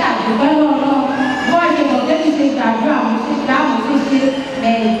wọ́n ṣàkóso lọ́nà wọ́n ṣe mọ̀ tẹ́lẹ̀ ṣe gbàdúrà àwọn ṣe dáàbò ṣe ṣe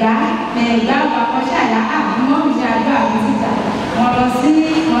mẹ̀ẹ̀gbá àpapọ̀ ṣàyà àbúmọ́ mi ṣe àdúrà mi síta wọ́n lọ sí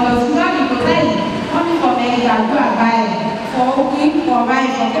lọ́ọ̀dì tó lẹ́yìn wọ́n fi kọ̀ mẹ̀ẹ̀gbàdúrà báyìí fọ òkè fọ báyìí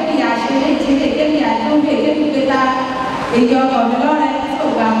fọ kébìyà ṣe lè ṣe lè kébìyà tó ń gbé kébìyà èyí ọkọ̀ mi lọ́rẹ́ tó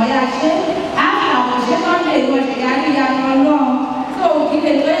gbà wọ́n yá ṣe àwọn ṣe tó ń lè wọ́n ṣe yá níyà lọ́wọ́ tó kí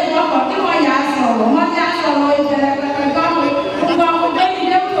lè tó yẹ kọ́kọ́ kí wọ́n yà sọ̀rọ̀ wọ́n yà sọ̀rọ̀ ìbẹ̀rẹ̀ pẹ̀pẹ̀ gbọ́mọ̀ gbogbo ọkùnrin ní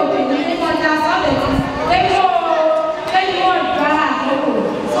ilé tó kè ní ní wọ́n yà sọ̀rọ̀ lẹ́yìn wọ́n gbà àkókò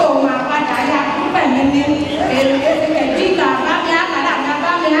tó máa padà yà púpẹ̀ mi ní èrè bí kàbámi àkàdà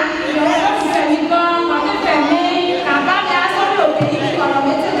kàbámi ìfẹ̀mí gan ọ̀nífẹ̀mí kàbámi asọ́rọ̀ òkè ibi kọ̀rọ̀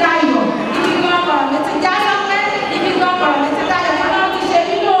mi ti dáyọ̀ ibi gan kọ̀rọ̀ mi ti já lọ́pẹ́ ibi gan kọ̀rọ̀ mi ti dáyọ̀ kọ́nà ti ṣe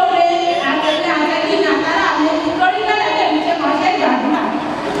mí lóore àtẹ̀lé àtẹ̀lé nàkàrà mi lórí lẹ́lẹ̀ lè mi ṣe mọ̀ ṣe ìgbàdúrà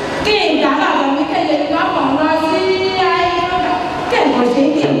kí ìgbàlá lọ mi kéde lọ́kàn lọ sí ayé kẹ́kọ̀ọ́ ṣe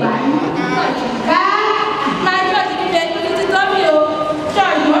kí ìgbà yín ká máa jọ́ ti dídé títí tó mi o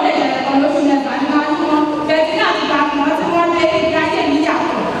ṣọ́ọ̀ṣì wọ́n lè ṣẹlẹ̀ kan lóṣù mẹ́fà ní máa ń wọ́n bẹ̀ẹ́dì náà ti bá wọn tí wọ́n lé ayé mi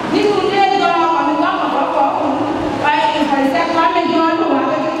yàtọ̀ nínú ilé gan ọkọ̀ mi gbọ́n kọ̀ọ̀kọ̀ ìfọ̀rìṣẹ́ kan mi gan ló wà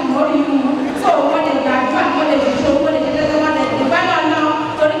lójú tí mo rí inú tó wọ́n lè gbàdúrà wọ́n lè ṣe wọ́n lè ṣe tẹ́tẹ́ wọ́n lè ṣe báyọ̀ náà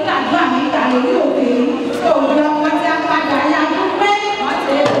torí gbàdúrà mi gbà lórí òkè tó wọ́n wọ́n ti apádà yá dúpẹ́ wọ́n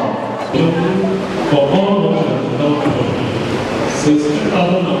ti lè pọ̀. For all what I have done for me, since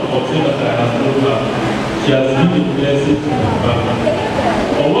 2014 that I have known her, she has been a blessing to my family.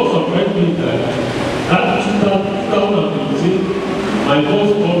 But what surprised me is that 2015, my boss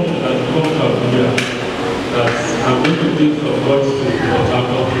told me that come from here, that I'm going to take some voice to what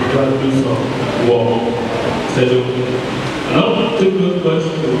happened to graduate some war. Said okay. And I want to take those voice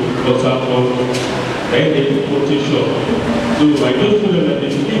to what happened, and a quotation. So I just told them that they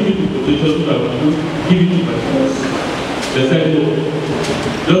should give me the quotation so that I will give it to my boss. They said no.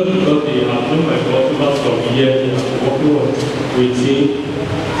 Just because they have known my boss over some years, they have been working with him,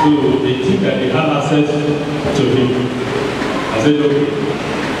 so they think that they have access to him. I said okay.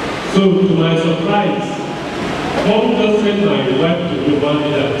 So to my surprise, Mom just sent my wife to me one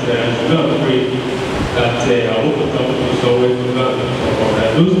day that I should not afraid that I want to come to somewhere to learn about that.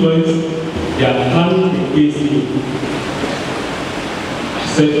 Those boys, they are planning against me. I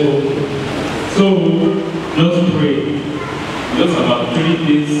said okay. So just pray. Just about 3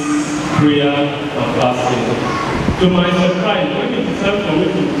 days prayer and fasting. To my surprise, when it was time for me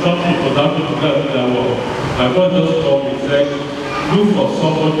to talk for that to go to that work, my God just told me, said, look for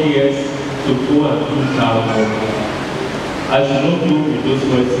somebody else to go and do that work. I should not go with those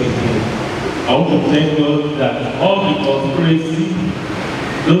words again. I want to thank God that all the conspiracy,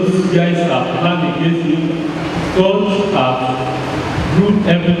 those guys that planned against me, God has root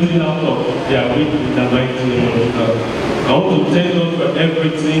everything out of their way in the mighty name of God. I want to thank God for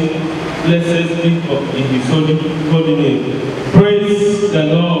everything. Blessed be in His holy name. Praise the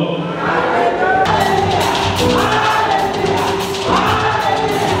Lord.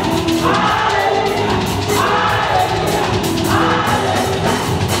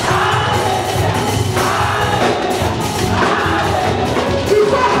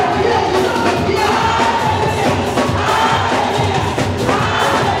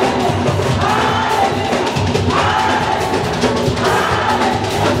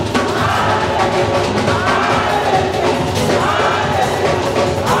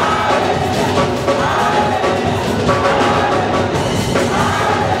 Ah!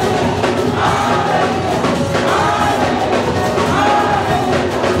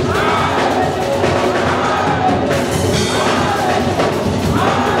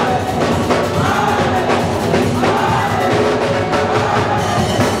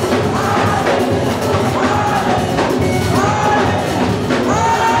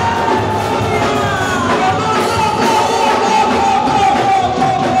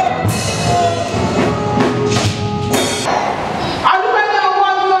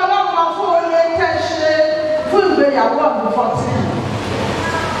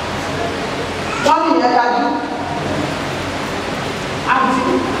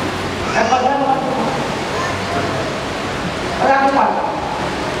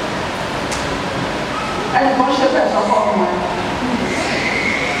 ẹnìkan ṣe bẹ́ẹ̀ sọ fún ọmọ ẹ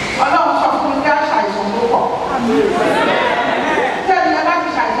Ọlọ́run sọ fún mi kí á ṣàìsàn tó pọ̀ tẹ́lẹ̀ ẹ bá ti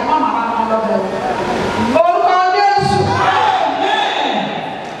ṣàìsàn má màmá kan lọ́bẹ̀ orúkọ Jésù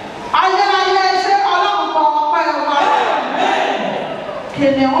ayérayé ṣé Ọlọ́run kọ ọpẹ́ wa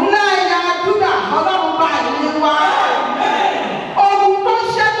kìnìún ńlá ẹ̀yà Júdà Ọlọ́run bá ìlú wa ohun tó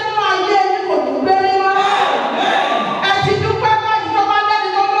ṣẹ́ nínú ayé yìí kò ní gbé ní wá ẹ ti dúpẹ́ báyìí tó bá lẹ́ni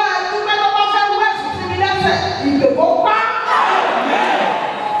tó lọ́ ẹ dúpẹ́ tó bá fẹ́ wẹ́ẹ̀sì sí mi lẹ́sẹ̀ ìgbèkó pa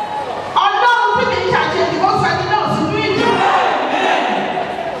Ọlọ́run tí kì í ṣàṣeyìn ó sẹ́ni náà sínú ìjọ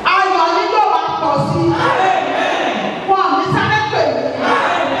ayọ̀ yìí yóò wá pọ̀ sí wọn ní sáré pè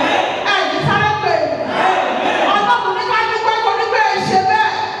ẹ ní sáré pè Ọlọ́run ní ká dúpẹ́ tó ní pé ṣe bẹ́ẹ̀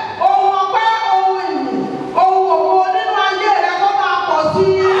ohun ọpẹ́ ohun ìlú ohun òwò nínú ayé rẹ kó máa pọ̀ sí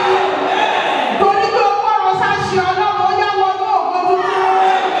torí pé o gbọ́dọ̀ sáṣẹ Ọlọ́run ó yá wọnú ògo tuntun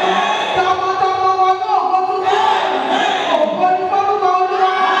tọmọtọmọ wọnú ògo tuntun ògo ní forúkọ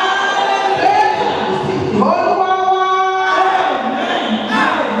Olúwa Jésù Kristi Olúwa wa.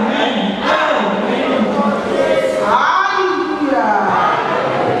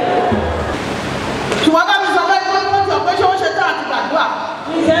 Ṣùgbọ́n ká mi sọ pé kí wọ́n ti ọ̀pẹ́ ṣé ó ṣe tán àti gbàdúrà.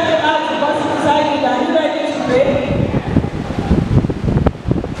 Please help me out to pass it inside you. Are you ready to pray?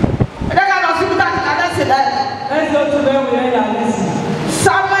 Ẹ jẹ́ ká lọ síbi tá a ti ká lẹ́sìn lẹ́yìn. Let's go to where we read our lesson.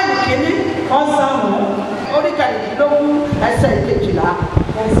 Samuel kìíní On Samuel, orí kẹrìndínlógún ẹsẹ̀ ìkejìlá.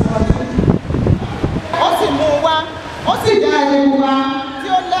 verse 14. Ó sì mú un wá, ó sì dá ẹni wá tí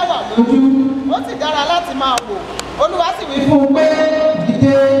ó lẹ́wà lójú, ó sì dára láti máa wò. Olúwa sì wí fún un pé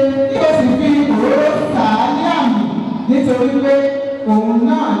dìde kí o sì fi òróró tà á ní àmì nítorí pé òun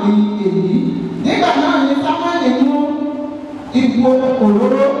náà ni èyí. Nígbà náà ni Sámúẹ́lì mú ìgò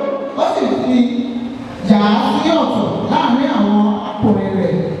òróró ó sì fi yà á sí ọ̀tọ̀ láàrin àwọn akọrin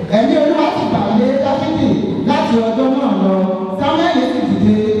rẹ̀. Ẹ̀mí Olúwa sì bà lé Dáfídì láti ọjọ́ náà lọ. Sámúẹ́lì sì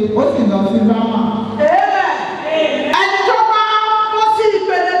dìde ó sì lọ sí Rámà. Ẹni tó bá bọ́ sí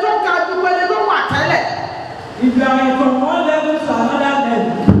ìpele tó ga ju ìpele tó wà tẹ́lẹ̀. If you are from one level to another level,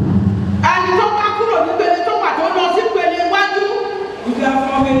 Ẹni tó bá kúrò ní ìpele tó wà tó lọ sí ìpele iwájú. if you are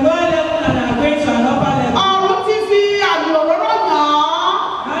from a lower level and are going to an upper level, Ọ̀run ti fi àmì òróró yàn án.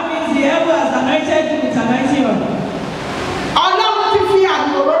 that means the heaven has anointed you with anointing oil. Ọlọ́run ti fi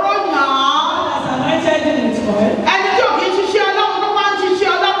àmì òróró yàn án. God has anointed you with oil. Ẹni tí ò kì í ṣiṣẹ́ Ọlọ́run tó máa ń ṣiṣẹ́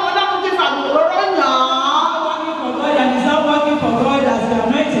Ọlọ́run Ọlọ́run ti fi àmì òróró yàn án. Working for God and is not working for God as the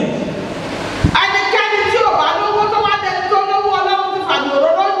anointed. Ẹnikẹ́ni tí ò bá lówó tó wá dẹni tó lówó Ọlọ́run ti fi àmì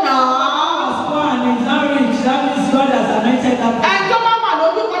òróró yàn án. As poor and is not rich, that means God has anointed that person. Ẹni tó bá wà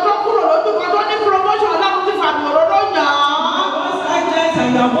lójú kan tó kúrò lójú kan tó ní promotion Ọlọ́run ti fi àmì òróró yàn án. Once excellence and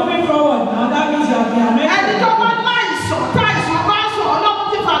you are moving forward now, that means you have been Ẹni anointed. tó bá láìsàn táìsàn bá sùn Ọlọ́run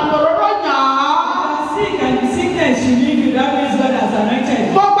ti fi àmì òróró yàn án. You are sick and the sickness should leave you, that means God has anointed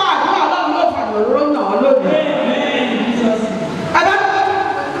you. Gbogbo àdúrà Ọlọ́run yóò fi àmì òróró yàn án lónìí. Amen. In Jesus' name. Ẹ̀dá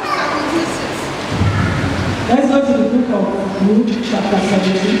Let's go to the book of Luke, chapter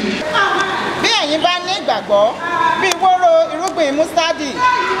 17. bí ẹ̀yin bá ní ìgbàgbọ́ bí wóró irúgbìn mustadi,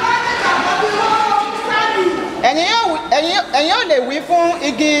 ẹ̀yin ò lè wí fún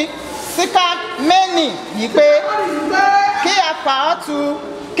igi síkámẹ́nì yìí pé kí a fà ọ́ tu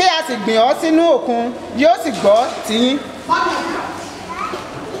kí a sì gbìn ọ́ sínú òkun, yóò sì gbọ́ tiyín.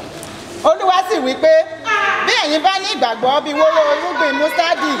 Olúwa sì wí pé bí ẹ̀yin bá ní ìgbàgbọ́ bí wóró irúgbìn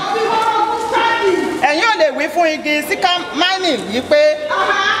mustadi, ẹ̀yin ò lè wí fún igi síkámẹ́nì yìí pé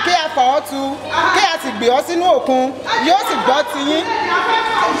kí a fà ọ́ tu kí a sì gbìn ọ́ sínú òkun, yóò sì gbọ́ tiyín.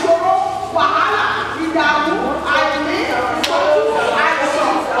 ìṣòro wàhálà ìdààmú àìní ìtọ́jú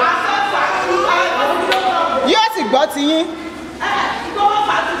àìsàn afẹ́fà Yóò sì gbọ́ tiyín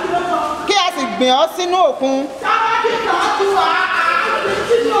kí a sì gbìn ọ́ sínú òkun.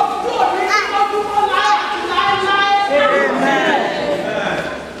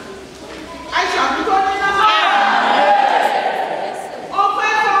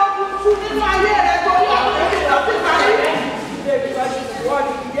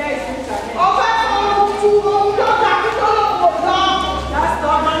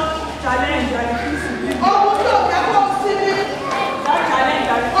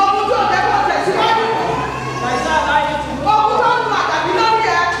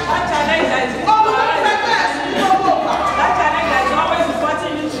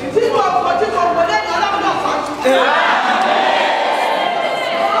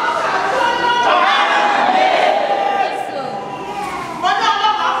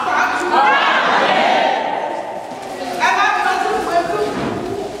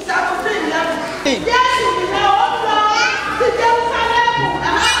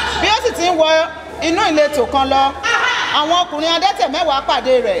 inú ìletò kan lọ àwọn ọkùnrin adẹ́tẹ̀ mẹ́wàá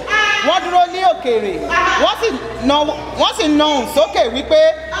pàdé rẹ̀ wọ́n dúró ní òkèèrè wọ́n sì na ohùn sókè wípé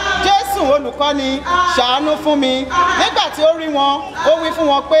Jésù olùkọ́ni ṣàánú fún mi. Nígbà tí ó rí wọn ó wí fún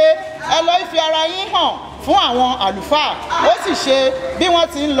wọn pé ẹ lọ fi ara yín hàn fún àwọn àlùfáà. Ó sì ṣe bí wọ́n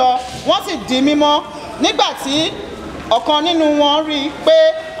ti ń lọ wọ́n sì di mímọ́. Nígbà tí ọ̀kan nínú wọn rí i pé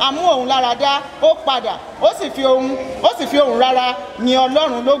a mú òun lára dá ó padà ó sì fi ohùn rárá yin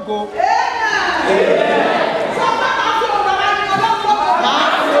Ọlọ́run lógo.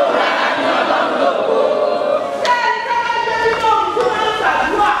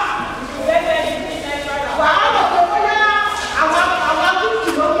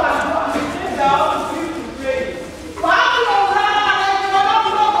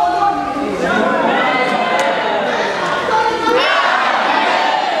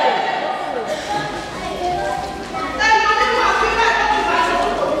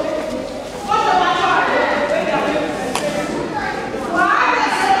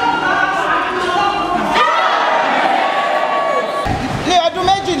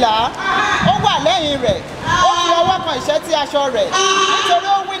 Ó wà lẹ́yìn rẹ̀ ó fi ọwọ́ kan ìṣẹ́tí aṣọ rẹ̀ nítorí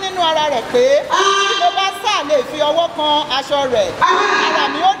ó wí nínú ara rẹ̀ pé tí mo bá sá lè fi ọwọ́ kan aṣọ rẹ̀ ara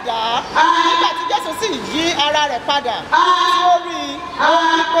mi ó dá. Nígbà tí Jésù sì yí ara rẹ̀ padà tí ó rí i ó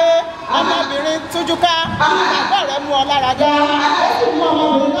wí pé ọmọbìnrin tújú ká ìgbàgbọ́ rẹ̀ mú ọ lára dá. Ó sì mú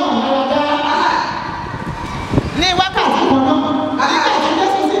ọmọbìnrin náà lára dá. Ní wákàtí kan náà nígbà tí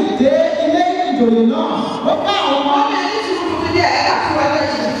Jésù sì dé ilé ìjòyè náà ó bá àwọn ọmọ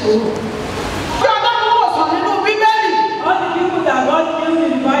Tí Ọlọ́run wò sàn nínú Bíbélì. All the people that God knew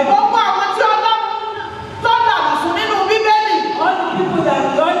in the Bible. Gbogbo àwọn tí Ọlọ́run tó dàgbà fún nínú Bíbélì. All the people that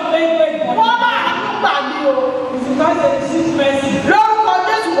God made great for. Wọ́n máa àánú gbà ní o. It's because they received mercy. Lórúkọ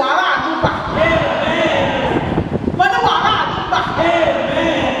Jésù wàrà àánú gbà. Mo ní wàrà àánú gbà.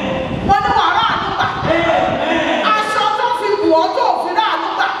 Mo ní wàrà àánú gbà. Aṣọ tó fi bù ọ́ tó fi rà àánú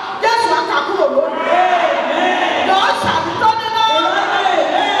gbà. Jésù á kà kúrò lónìí. Lọ́ọ́ ṣàbítọ́ nínú.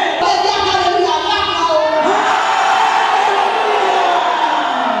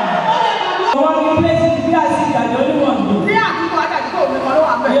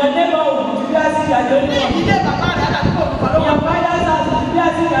 Your neighborhood, you be asking your only one. Ilé bàbá rẹ̀ àdàdúgbò olùkọ́ ló wà. Your father's house, you be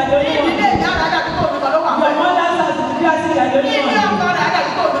asking your only one. Ilé ìyá rẹ̀ àdàdúgbò olùkọ́ ló wà. Your mother's house, you be asking your only one. Ilé ọkọ rẹ̀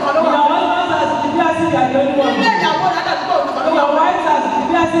àdàdúgbò olùkọ́ ló wà. Your husband's house, you be asking your only one. Ilé ìyàwó rẹ̀ àdàdúgbò olùkọ́ ló wà. Your wife's house, you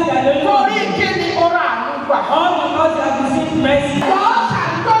be asking your only one. Torí kí ni ọ̀rọ̀ àánú gbà? All because you have received mercy. Wọ́n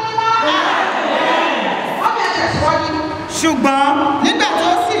ṣàtúntò nínú. Wọ́n bẹ̀ tẹ̀síwájú. Ṣùgbọ́n nígbà tó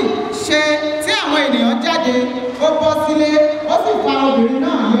sì ṣe tí àwọn ènìyàn jáde ó bọ́ sílé ó sì fa obìnrin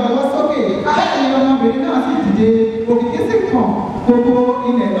náà ní ọwọ́ sókè bẹ́ẹ̀ ni ọmọbìnrin náà sì dìde òkìkí sì kàn gbogbo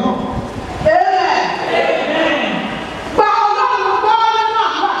ilẹ̀ náà. Gba Ọlọ́run gbọ́ nínú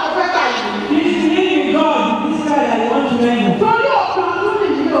àwọn àkọ́fẹ́ta yìí. This is in God, this God that I want to learn. Torí òkun ọdún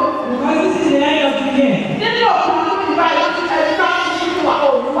nìyí o. Because this is the end of the year. Nínú òkun ọdún nìyí báyìí wọ́n ti ẹni ká ti ṣí wà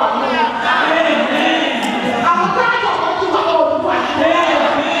olúwa náà. Àwọn káàkiri ọ̀kan ti wà olúwa náà.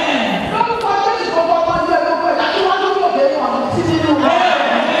 Lórúkọ Jésù gbogbo ọmọ ilé gbogbo ìdá tí wọ́n lórí òde wọn sí nínú wọn.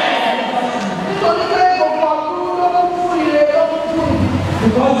 Nítorí pé gbogbo ọdún ló ń fún ire ló ń fún ire.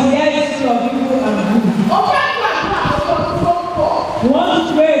 Because the year is full of people and good. Ó fẹ́ gbàdúrà lọ́jọ́ ọdún tó ń bọ̀. We want to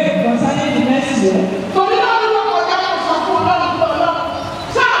pray concerning the next year. Torí lọ́dún tó kọjá kò sọ fún Ọlọ́run tó lọ.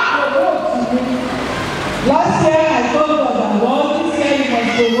 Sáà kò lóò tì mí. Last year I told God that Lord, this year you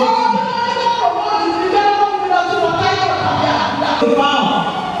must go work. The power.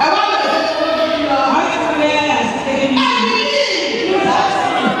 My prayer has taken me.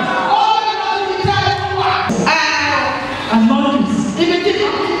 And monkeys.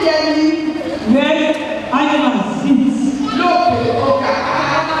 Where animals eat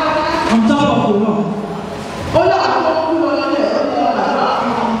on top of the rock.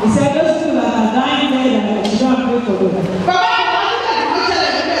 He said those people that are dying there that I should not pray for them.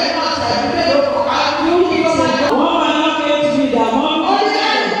 One man now came to me that one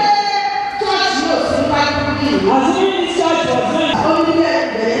as if this church was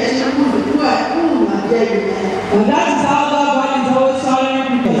not. And that is how that one is always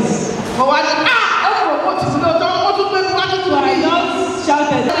shouting because. So I just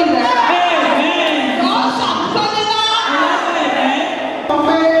shouted, Amen.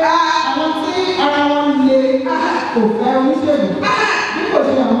 Àwọn tí ara wọn le kò fẹ́ oníṣègùn bí kò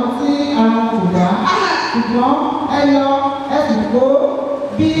ṣe àwọn tí ara wọn kò dá ṣùgbọ́n ẹ lọ ẹ sì kọ́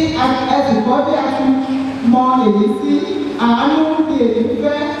bí a ti mọ èyí sí àánú ní èyí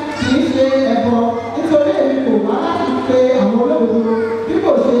fẹ́ kì í ṣe ẹbọ nítorí èmi kò wá láti pe àwọn olódodo bí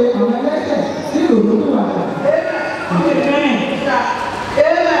kò ṣe àwọn ẹlẹ́ṣẹ̀ sí ìrònú tó wà. Amen.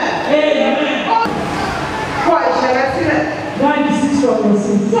 Amen.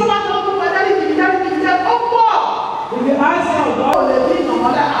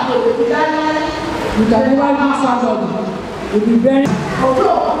 You can never do somebody. You'll be very.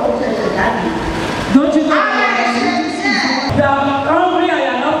 Don't you know? They are hungry and you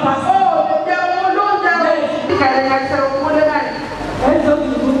are not fasting. Let's go to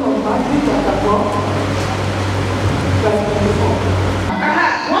the book of Matthew chapter 4.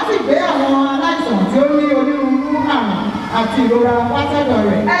 Wọ́n sì gbé àwọn aláìsàn tí ó ní onírúurú àrùn àti ìrora wá sọ́dọ̀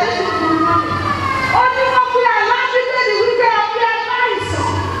rẹ̀. Ó ní wọ́n fi alábíbélì wípé ọbẹ̀ aláìsàn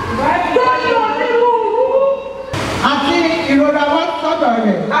tó ní onírúurú. Àti ìrora wá sọ́dọ̀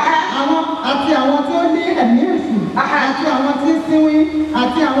rẹ̀. Àti àwọn tí ó ní ẹ̀mí èṣù. Àti àwọn tí ń sínwín.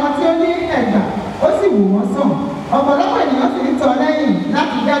 Àti àwọn tí ó ní ẹ̀gbà. Ó sì wò wọ́n sàn. Ọ̀pọ̀lọpọ̀ ènìyàn sì ń tọ̀ lẹ́yìn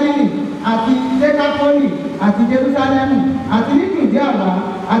láti Gálílì àti Dékápólì àti Jerúsálẹ́mù àti ní Jùdíà wá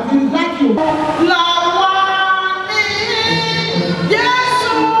àti láti òkú. Làwọn ní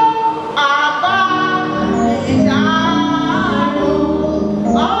Jésù àbá ìdáàbò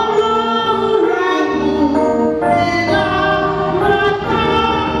ọlọ́run rẹ̀ kù ìlànà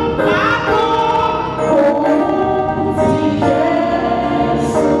àbò òun ti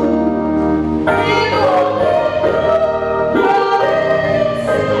Jésù. Nínú lórí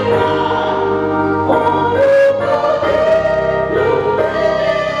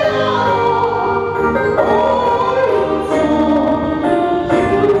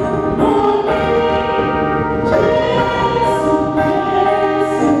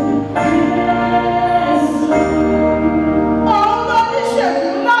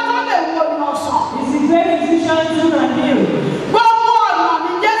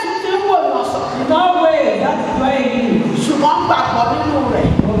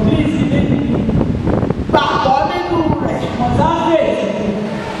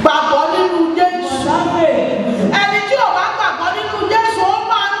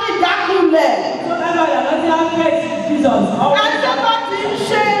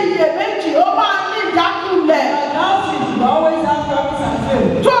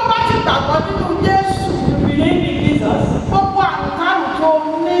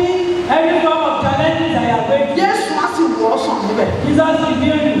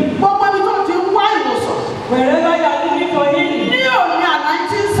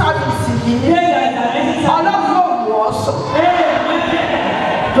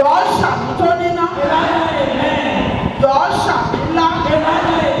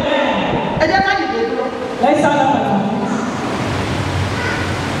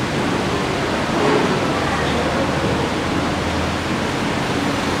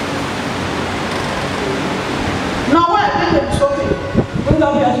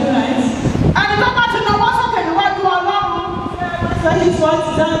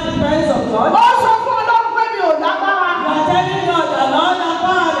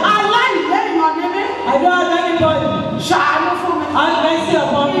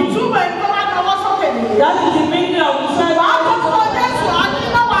síra orúkọ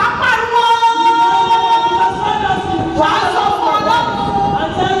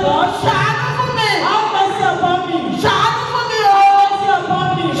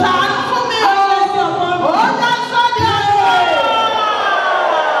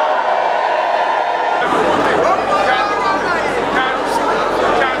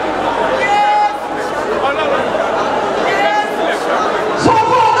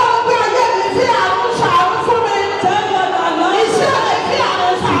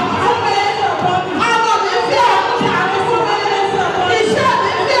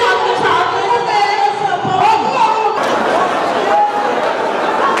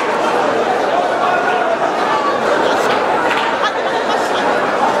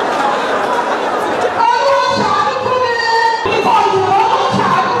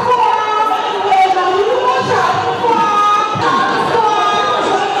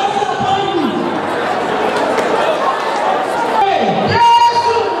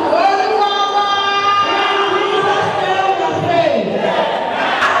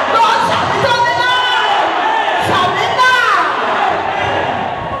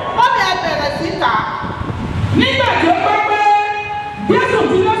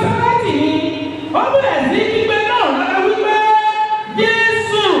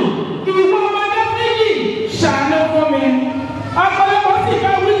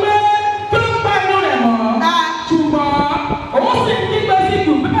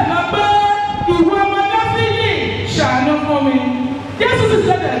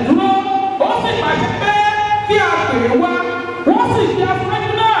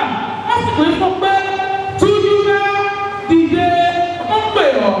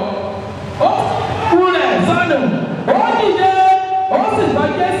Ó kúrẹ̀ sọ́dọ̀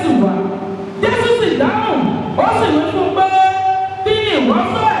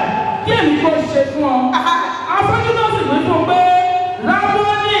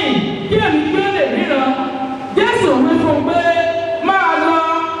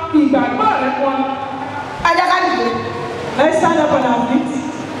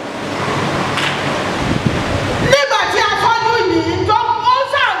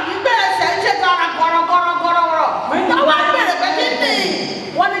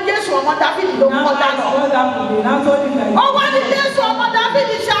now told him that. Ó wá ní Jésù ọmọ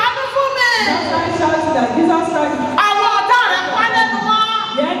Dáfídì ṣàánú fún mi. That's why he shouted that Jesus Christ. Àwọn ọ̀tá rẹ̀ pa lẹ́nu mọ́.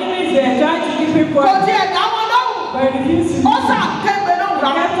 The enemies they are trying to keep him Kò quiet. tiẹ̀ dá wọn lóhùn. But he refused to. Ó sà kégbe lóhùn He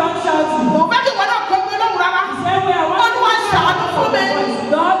rárá. kept on shouting. Kò fẹ́ kí wọ́n náà kégbe lóhùn rárá. Same way I want Olúwa ṣàánú fún mi.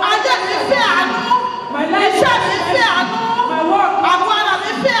 Ayé mi fẹ́ àánú. Iṣẹ́ mi fẹ́ àánú. Àwọn ara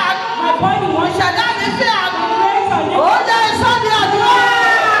mi fẹ́ àánú. Ìṣẹ̀dá mi fẹ́ àánú. Ó jẹ́ ìsọ́ni àdúrà.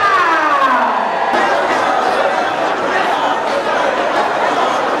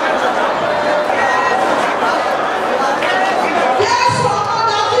 Jésù ọmọ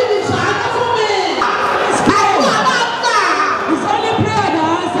Dáfídì ṣàánú fún mi. Àdúrà bá ń gbà. It's only prayer that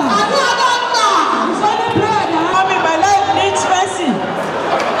answers. Àdúrà bá ń gbà. It's only prayer that answers. Mommy, my life needs mercy.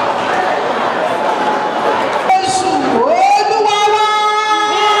 Jésù Olúwa wá.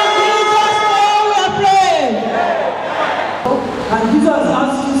 And Jesus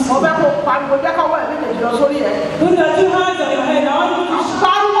asked you, Mo fẹ́ kó pariwo jẹ́ ká wọ ẹ̀mí méjì lọ sórí ẹ̀. put the two hands on your head. I want you to shout.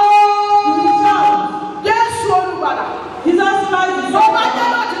 Pariwo Jésù Olùgbàlà. Jesus Christ is Tó bá jẹ́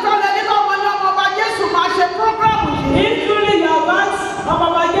náà títọ́ lẹ ní kọ́mọ ní ọmọ ọba Jésù máa ṣe prógrámù yìí. if truly you have asked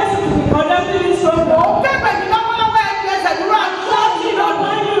Mama Jesus to be conducting this program. Ó kébè ní lọ́wọ́lọ́wọ́ ẹgbẹ́ ẹsẹ̀ dúró àdúrà What tí you lọ. don't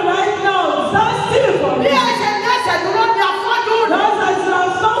mind you right now, stand still for Bí me. ẹsẹ̀ ní ẹsẹ̀ dúró ní afọ́jú rẹ̀. Just as you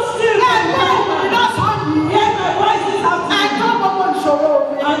have stand still for Ẹgbẹ́ òkùnrin me. lọ́sàn-án yìí. Hear my voice this afternoon. Ẹjọ́ gbogbo ìṣòro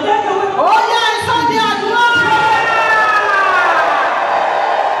mi. And take away Ó yẹ ẹ̀sọ́ ní àdúrà.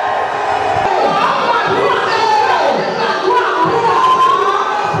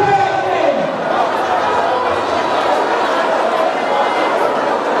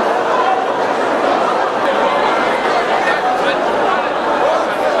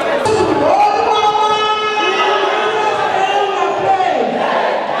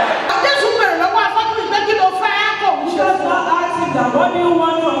 Jésù bèrè lọ́wọ́ afọ́jú ìgbé kí ló fẹ́ kó ń ṣe Jesus fún ọ. now asked him that, what do you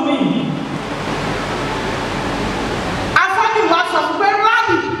want from me? Afọ́jú wa sọ fún pé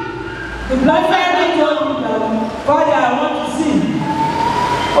rábì. The blind man told him that, Father, I want to see.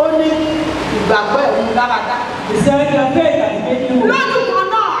 Ó ní ìgbàgbọ́ ẹ̀mí dáradá. He said, your faith has made you well. Lójú kan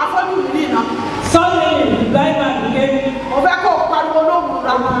náà afọ́jú yìí náà. Suddenly, the blind man became Mo fẹ́ kó o pariwo lóhùn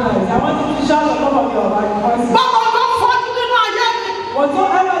rárá. paralyzed. I want you to shout the name of your voice. Bọ́kọ̀ tó fọ́jú nínú ayé mi.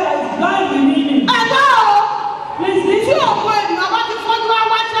 Whatsoever that is blind within you, Ẹ̀gbọ́n o. please Tí listen. ọ̀pọ̀ ènìyàn bá ti fọ́jú wá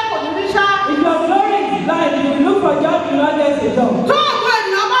wáṣẹ́ kò ní níṣẹ́. If your glory is blind, you will look for job, you will not get a job. Tí ọ̀pọ̀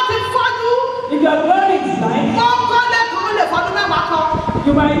ènìyàn bá ti fọ́jú, If your glory is blind, ó ń kọ́lé kan ó lè fọdún mẹ́wàá kan.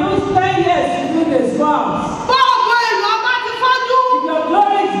 you might lose 10 years to do the swabs. Bọ́ọ̀pọ̀ ènìyàn bá ti fọ́jú, If your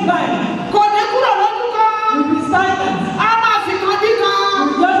glory is blind, kò ní kúrò lójú kan. you will be silent. A máa fi kan dí kan. You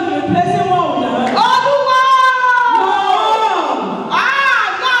will just be replacing one with another. Olúwa! Lord,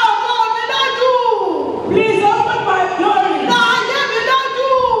 Àgbà ògo mi lójú. please open my glory. Là ayé mi lójú.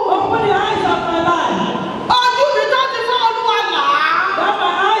 Open the eyes of my life. Ojú mi tó ti fọ́ Olúwa là á. That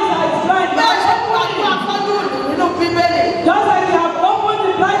my eyes are blind. Bẹ́ẹ̀ ṣe ń wájú afọ́jú nínú Bíbélì. Just like you have opened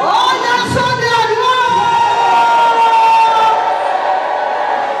the blind. Ó yẹ sọ́ni àdúrà.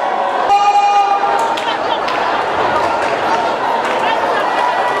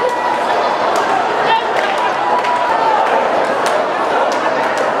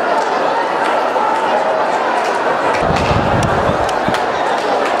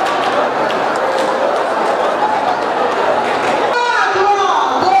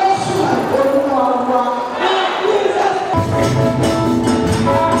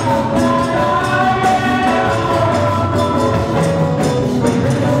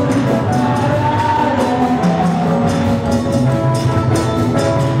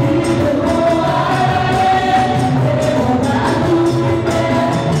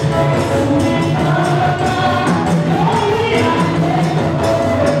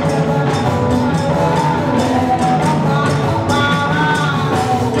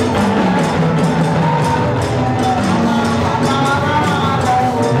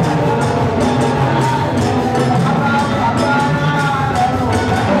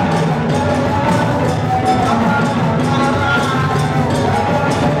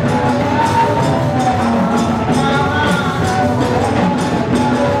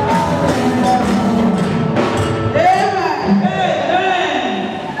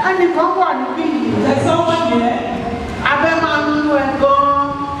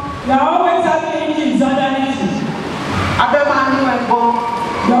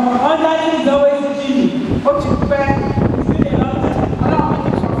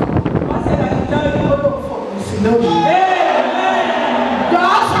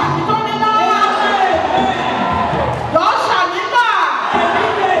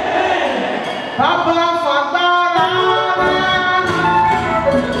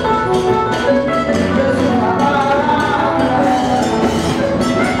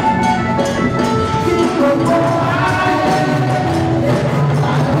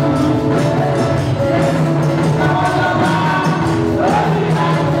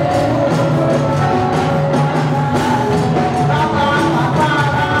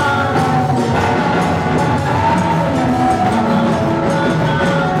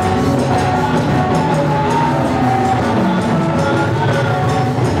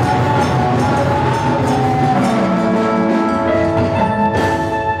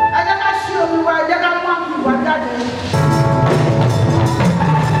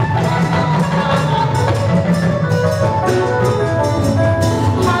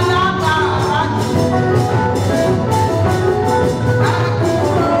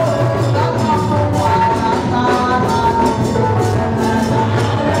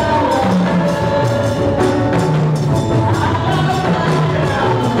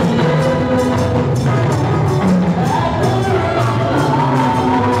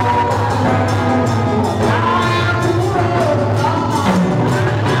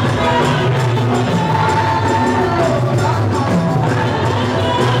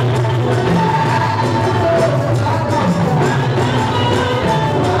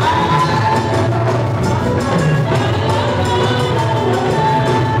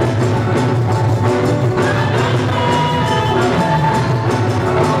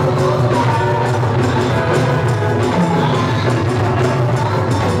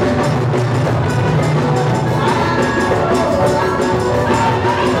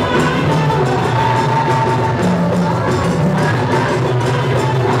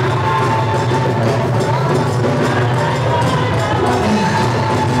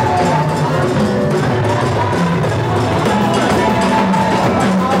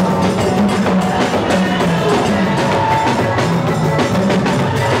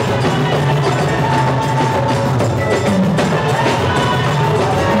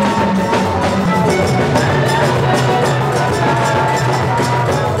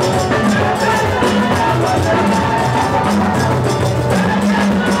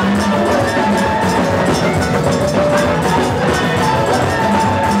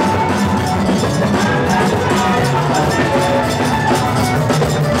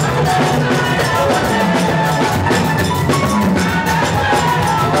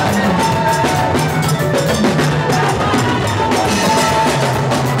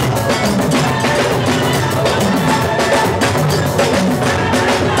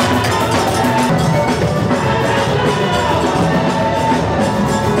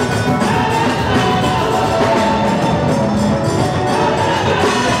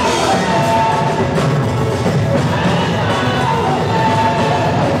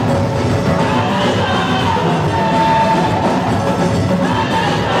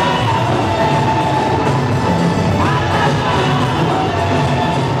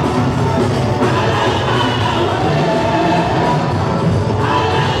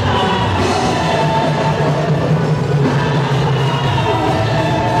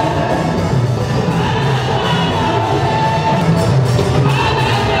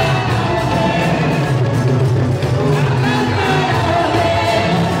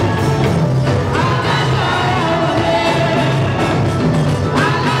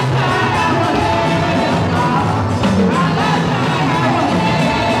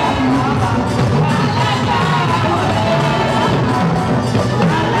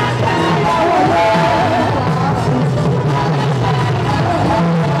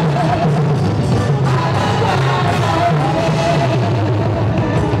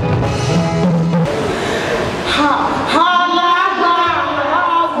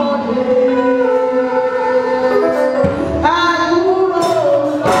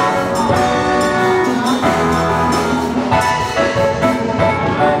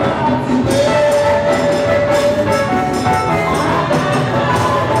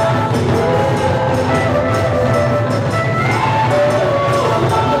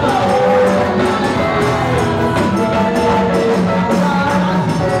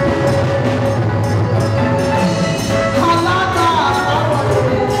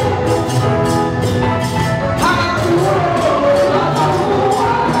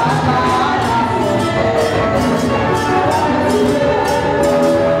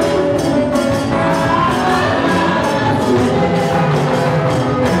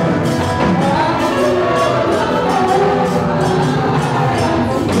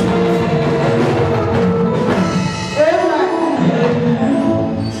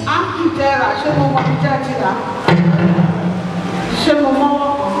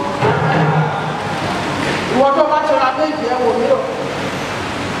 wò mí o.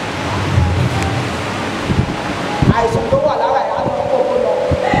 Àìsàn tó wà lára ẹ̀ á lọ kó o lọ.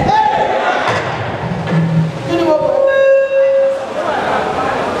 Kí ni mo pè é?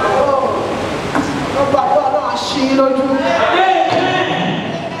 Mo gbàdúrà náà ṣí lójú.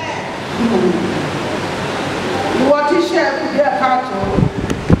 Ìwọ tí iṣẹ́ ẹ kù díẹ̀ káàtó.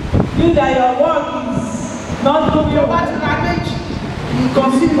 You that your work is not doing Tó bá ti ra méjì, nǹkan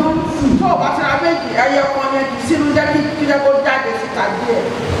sí lọ. Tó o bá ti ra méjì, ẹyẹ kan yẹn kì í sínú jẹ́ kí jẹ́ kó jáde síta díẹ̀.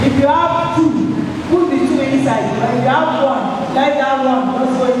 If you have two, put the two inside. When you have one, let that one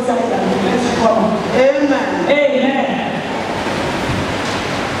just go inside and the rest come. Amen. Amen.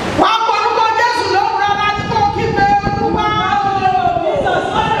 Wàá polúkọ Jésù lóhùn rárá ní kó kí pé Olúwa. Jesus,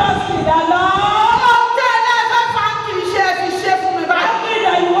 what does it allow? Ọjọ́ ilé ẹgbẹ́ fáńkì iṣẹ́ ti ṣe fún mi báyìí. Everything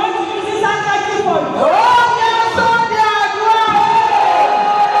that you want to use this handkerchief for. Ó yẹ sóde àdúrà o.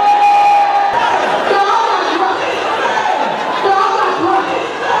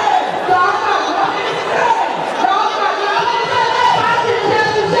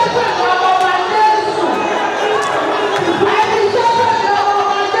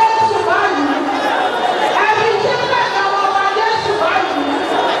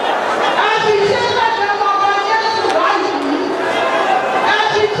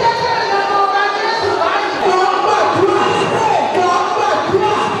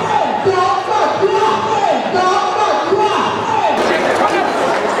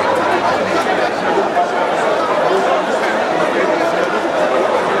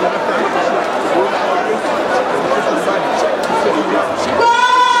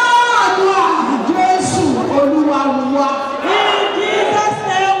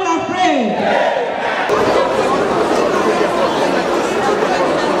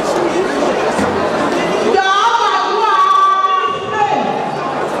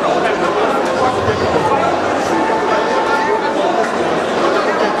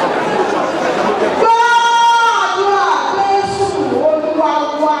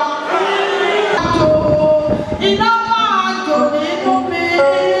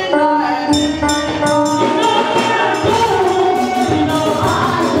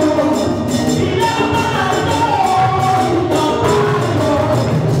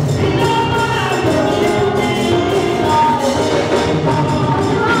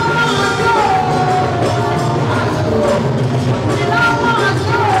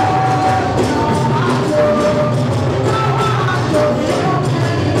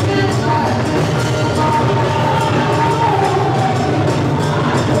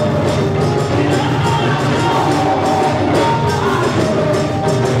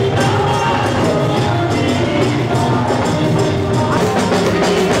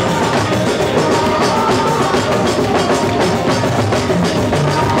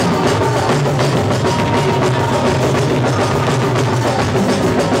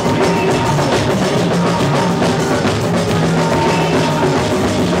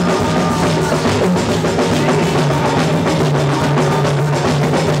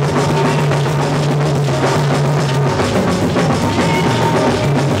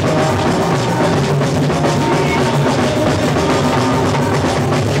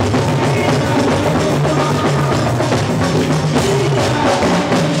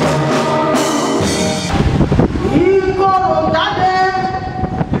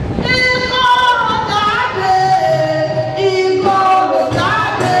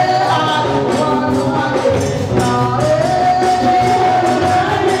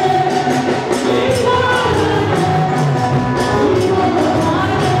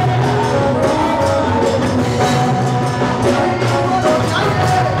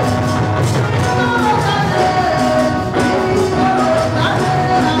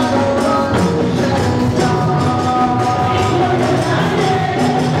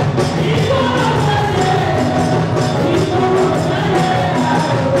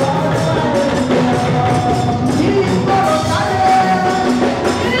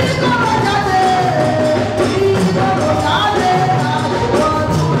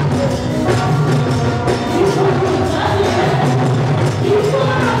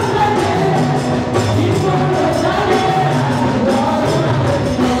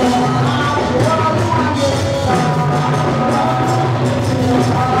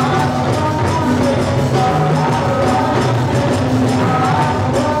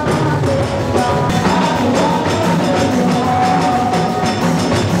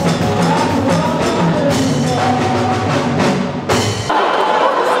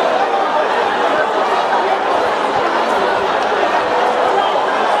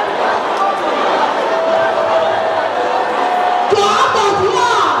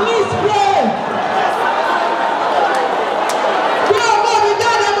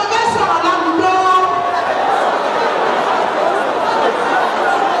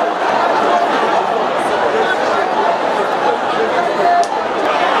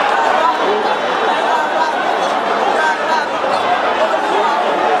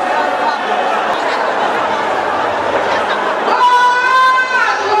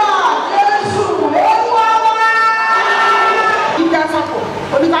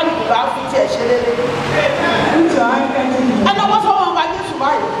 tiẹ̀ ṣe lélẹ̀. ẹni wọ́n fọwọ́ ọba Jésù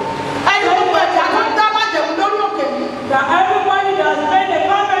báyìí ẹni gbogbo ẹ̀jẹ̀ àti dá májẹ̀mú lórí òkè yìí. That everybody that has made a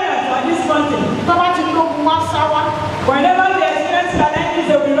covenant on this mountain. Tọ́ba ti lókun wá sá wá. Whenever they experience challenges,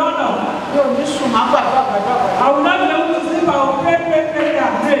 they will run off. Yóò ní sùn máa gbàdúrà gbàdúrà. I will not be able to sleep. I will pray, pray, pray,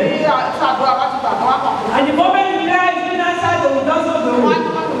 and pray. Ní àdúrà bá ti gbàgbọ́ wá kàn. And the moment you prayer is being answered, they will just go away.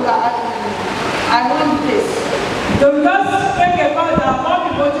 I want this. They will just make a call that more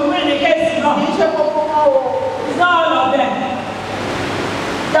people to win the case. No. Kì í ṣe gbogbo wọn o. It's not all of them.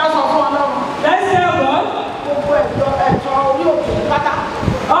 Yá sọ fún Ọlọ́run. Let's tell God. Gbogbo ẹ̀tọ́ orí òkè pátá.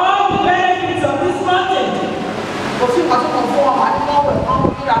 All the benefits of this mountain. Kò sí ìgbà tó kàn fún ọmọ àti wọn wẹ̀ wọn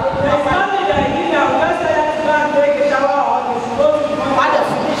kíra lórí There is ọ̀pá. nothing that I give you. I will just tell them to go and take a shower or to go to the Má dẹ̀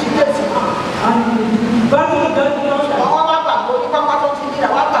fún mi ṣe déètì náà. and back to the church. Àwọn bá gbàgbọ́ ní pápá tó ti yíra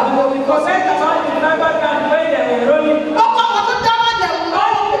wá gbàgbọ́ ní kò Forget about the member camp where they were rolling. gbogbo àwọn tó dá májẹ̀mú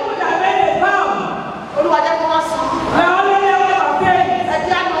All lọ́wọ́. the people that made a vow. Olúwa jẹ́ kó wá sàn. I only know about pain. Ẹ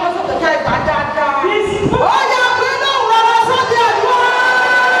jẹ́ àná wọ́n sọ̀tẹ̀ kẹ́ ìgbà dáadáa. Please. Ó yá pé náà rọra sọ́dí àdúrà.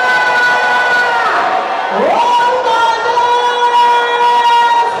 Orúkọ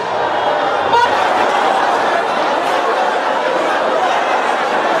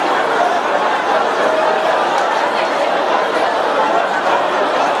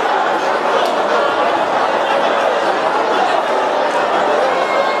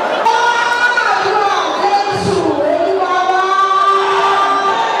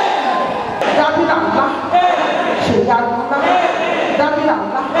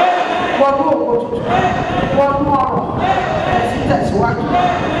wọnú òkò tuntun wọnú ọrọ̀ ẹ̀sìn tẹ̀síwájú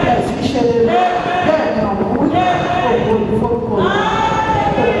ẹ̀sìn ṣẹlẹ̀ bẹ́ẹ̀ ni ọ̀rọ̀ wí òkò ìforúkọ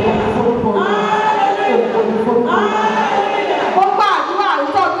òkò ìforúkọ òkò ìforúkọ. ó gbà àdúrà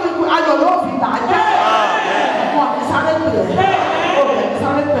àìtọ́ ní ikú ayọ̀ ló fi là á jẹ́ wọn ní sáré pè é obìnrin ní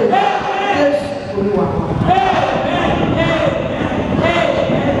sáré pè é Jésù Olúwa.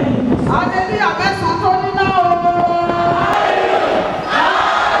 Adébíyà mẹ́sàn-án tó ní náà o.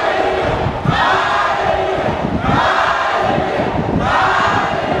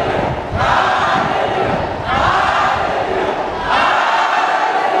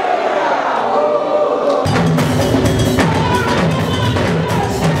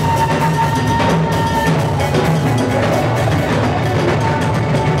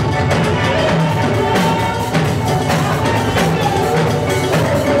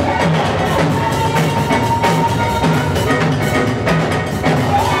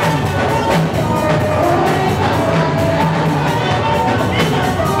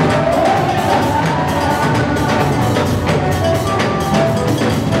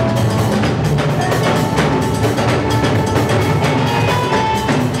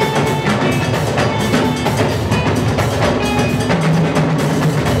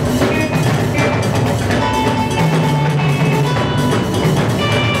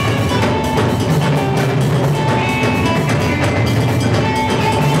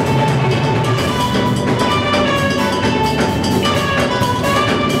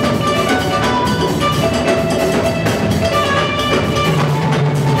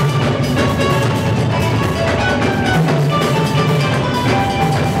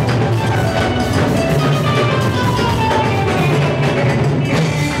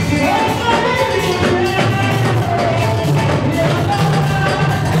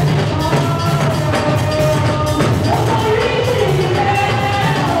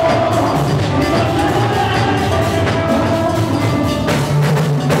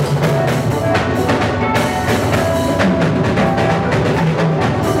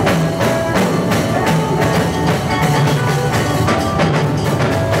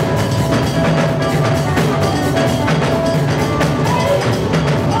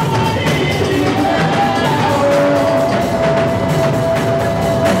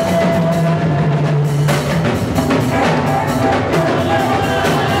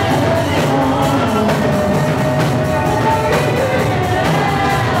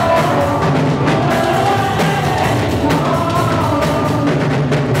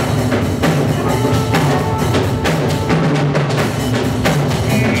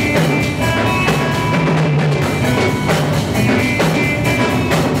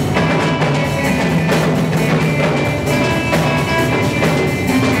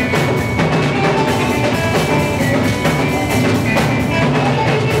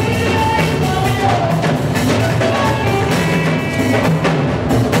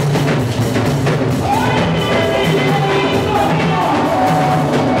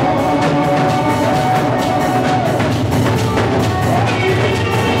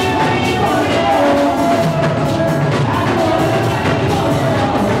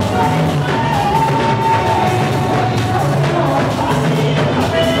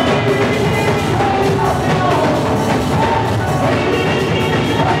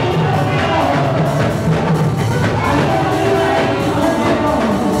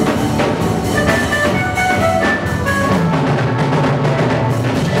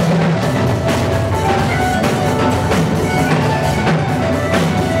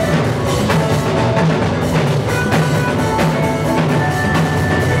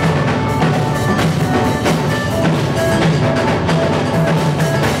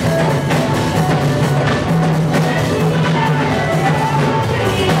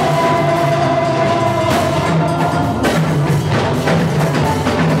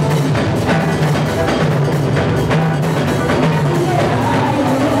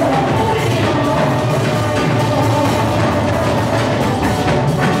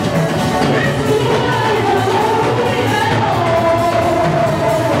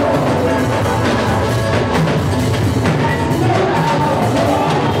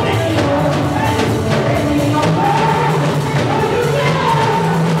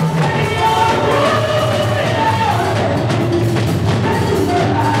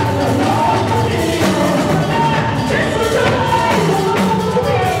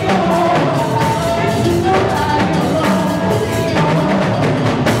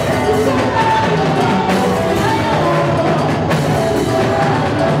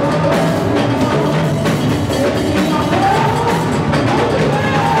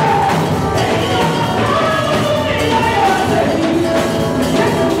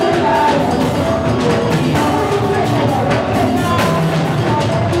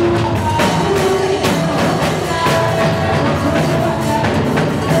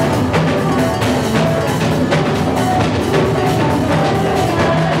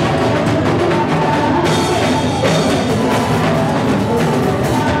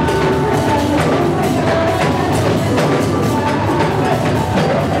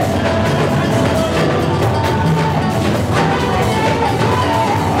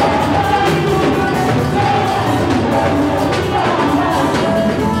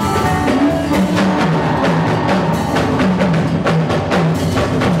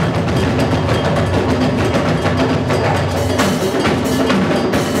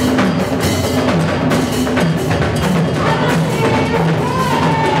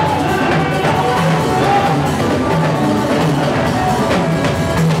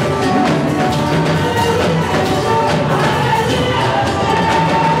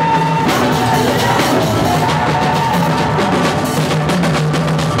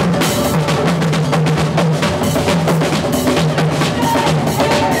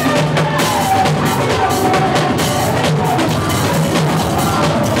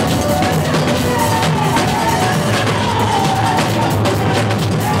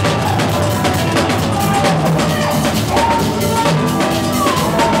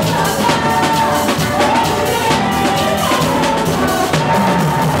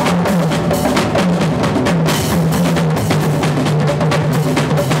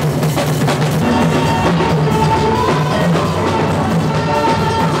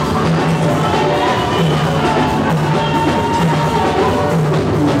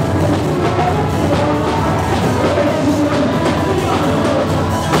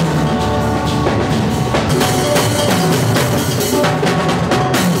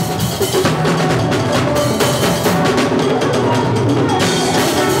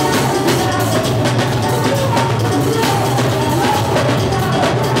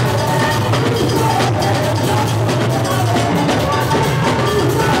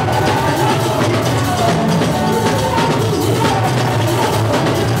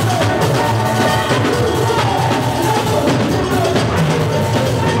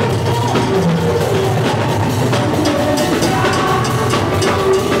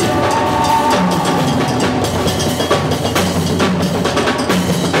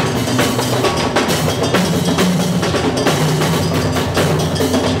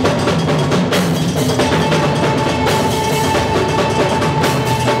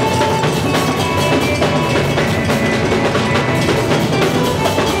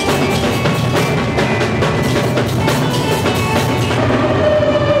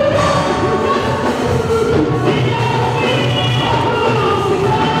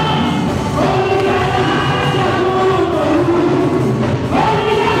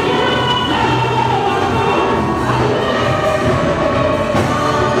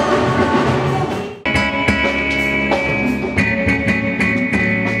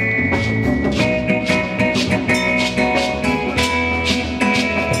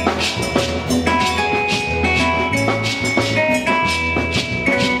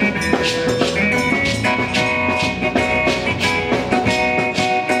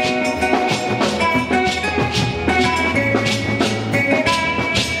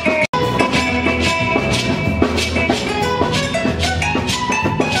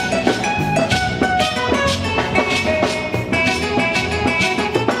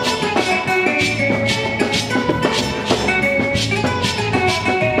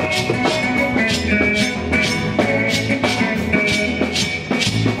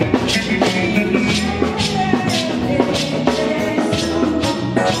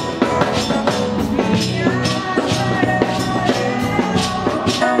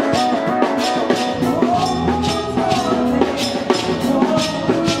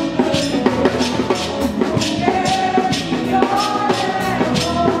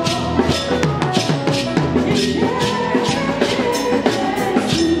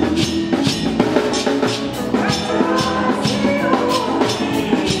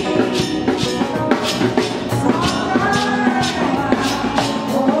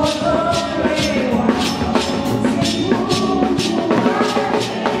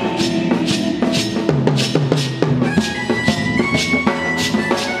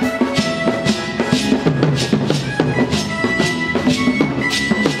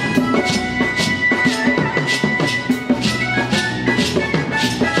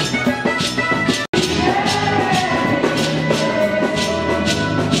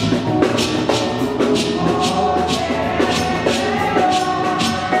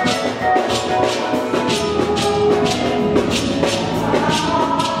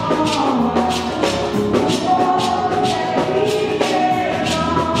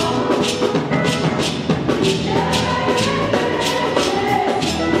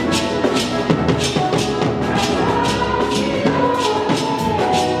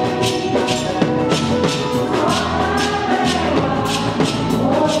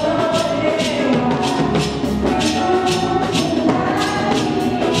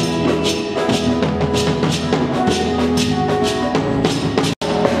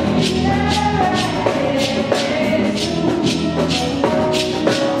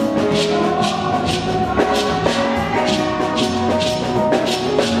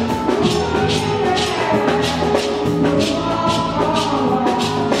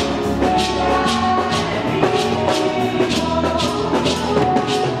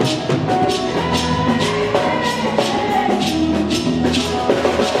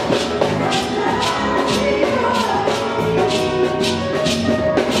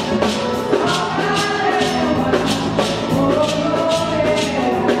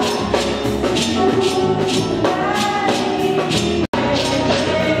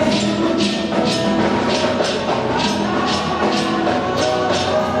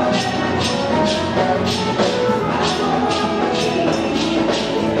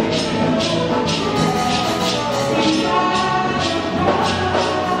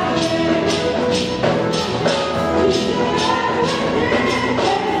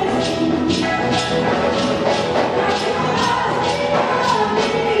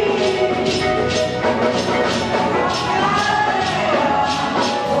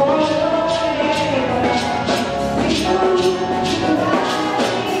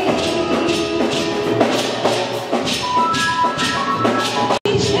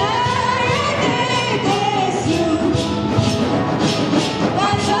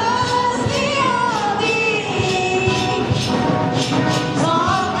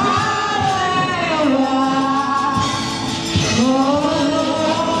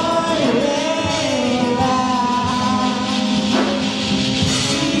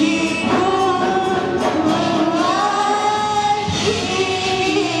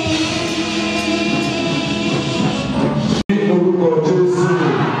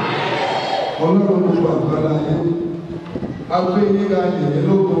 agbẹ́yìnká yìí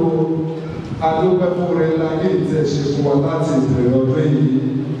lóko adúpẹ́ fún rẹ̀ láyé ìtẹ̀sẹ̀ fún wa láti ìbẹ̀rẹ̀ ọdún yìí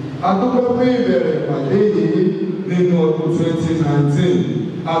adúpẹ́ fún ìbẹ̀rẹ̀ ìpàdé yìí nínú ọdún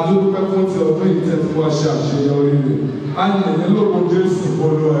 2019 adúpẹ́ fún ti ọdún yìí tẹ́ fún wa ṣe àṣeyọrí rẹ̀ a yìí lóko Jésù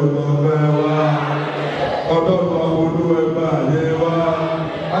olú ẹ̀gbọ́n ọ̀bẹ wa ọlọ́run olú ẹ̀gbọ́n àyè wa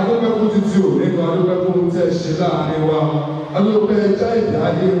adúpẹ́ fún títí òní kan adúpẹ́ fún tẹ́ ṣe láàrin wa adúpẹ́ ẹja ìdí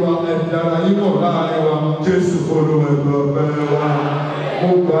ayé wa ẹ̀dí ara yín mọ̀ láàrin wa Jésù olú ẹ̀gbọ́n ọ̀bẹ wa. Mo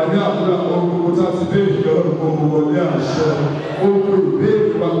gbà ní àdúrà gbogbo tá a ti béèrè kí ọlọ́run kó mo wọlé àṣẹ. Ó kó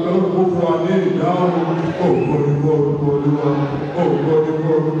ìbéèrè wa kí ọlọ́run kó fún wa ní ìdáhùn. Ògo ni fún orúkọ Olúwa. Ògo ni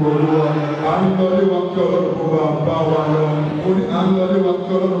fún orúkọ Olúwa. À ń lọlé wa kí ọlọ́run kó bá bá wa lọ. Ó ní à ń lọlé wa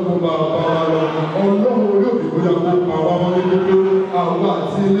kí ọlọ́run kó bá bá wa lọ. Ọlọ́run orí òkè kó yà kó pa wá mọ́ ní gbogbo. Àwọn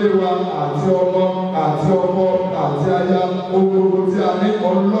àti ilé wa àti ọmọ àti aya ohun gbogbo tí a ní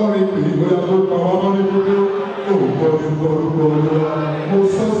ọlọ́run ìpè kó yà kó pa wá mọ́ ní gbogbo. Ògo ni fún orúkọ Olúwa. Mo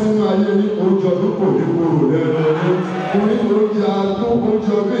sọ sínú ayé ní oúnjẹ ọdún kò ní kúrò lẹ́nu ọdún. Mo ní oúnjẹ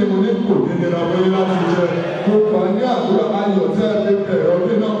ọdún ìmú ní kò ní nira wọlé láti jẹ. Mo gbà ní àdúrà ayọ̀ tí a fi bẹ̀rẹ̀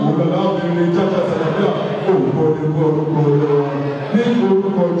ọdún náà kò lọ láwọn irin jájá sàlàbíà. Ògo ni fún orúkọ Olúwa. Ní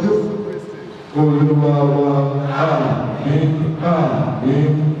orúkọ Jésù Olúwa wa, àmín, àmín,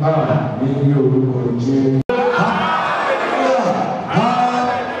 àmín ní orúkọ Jésù.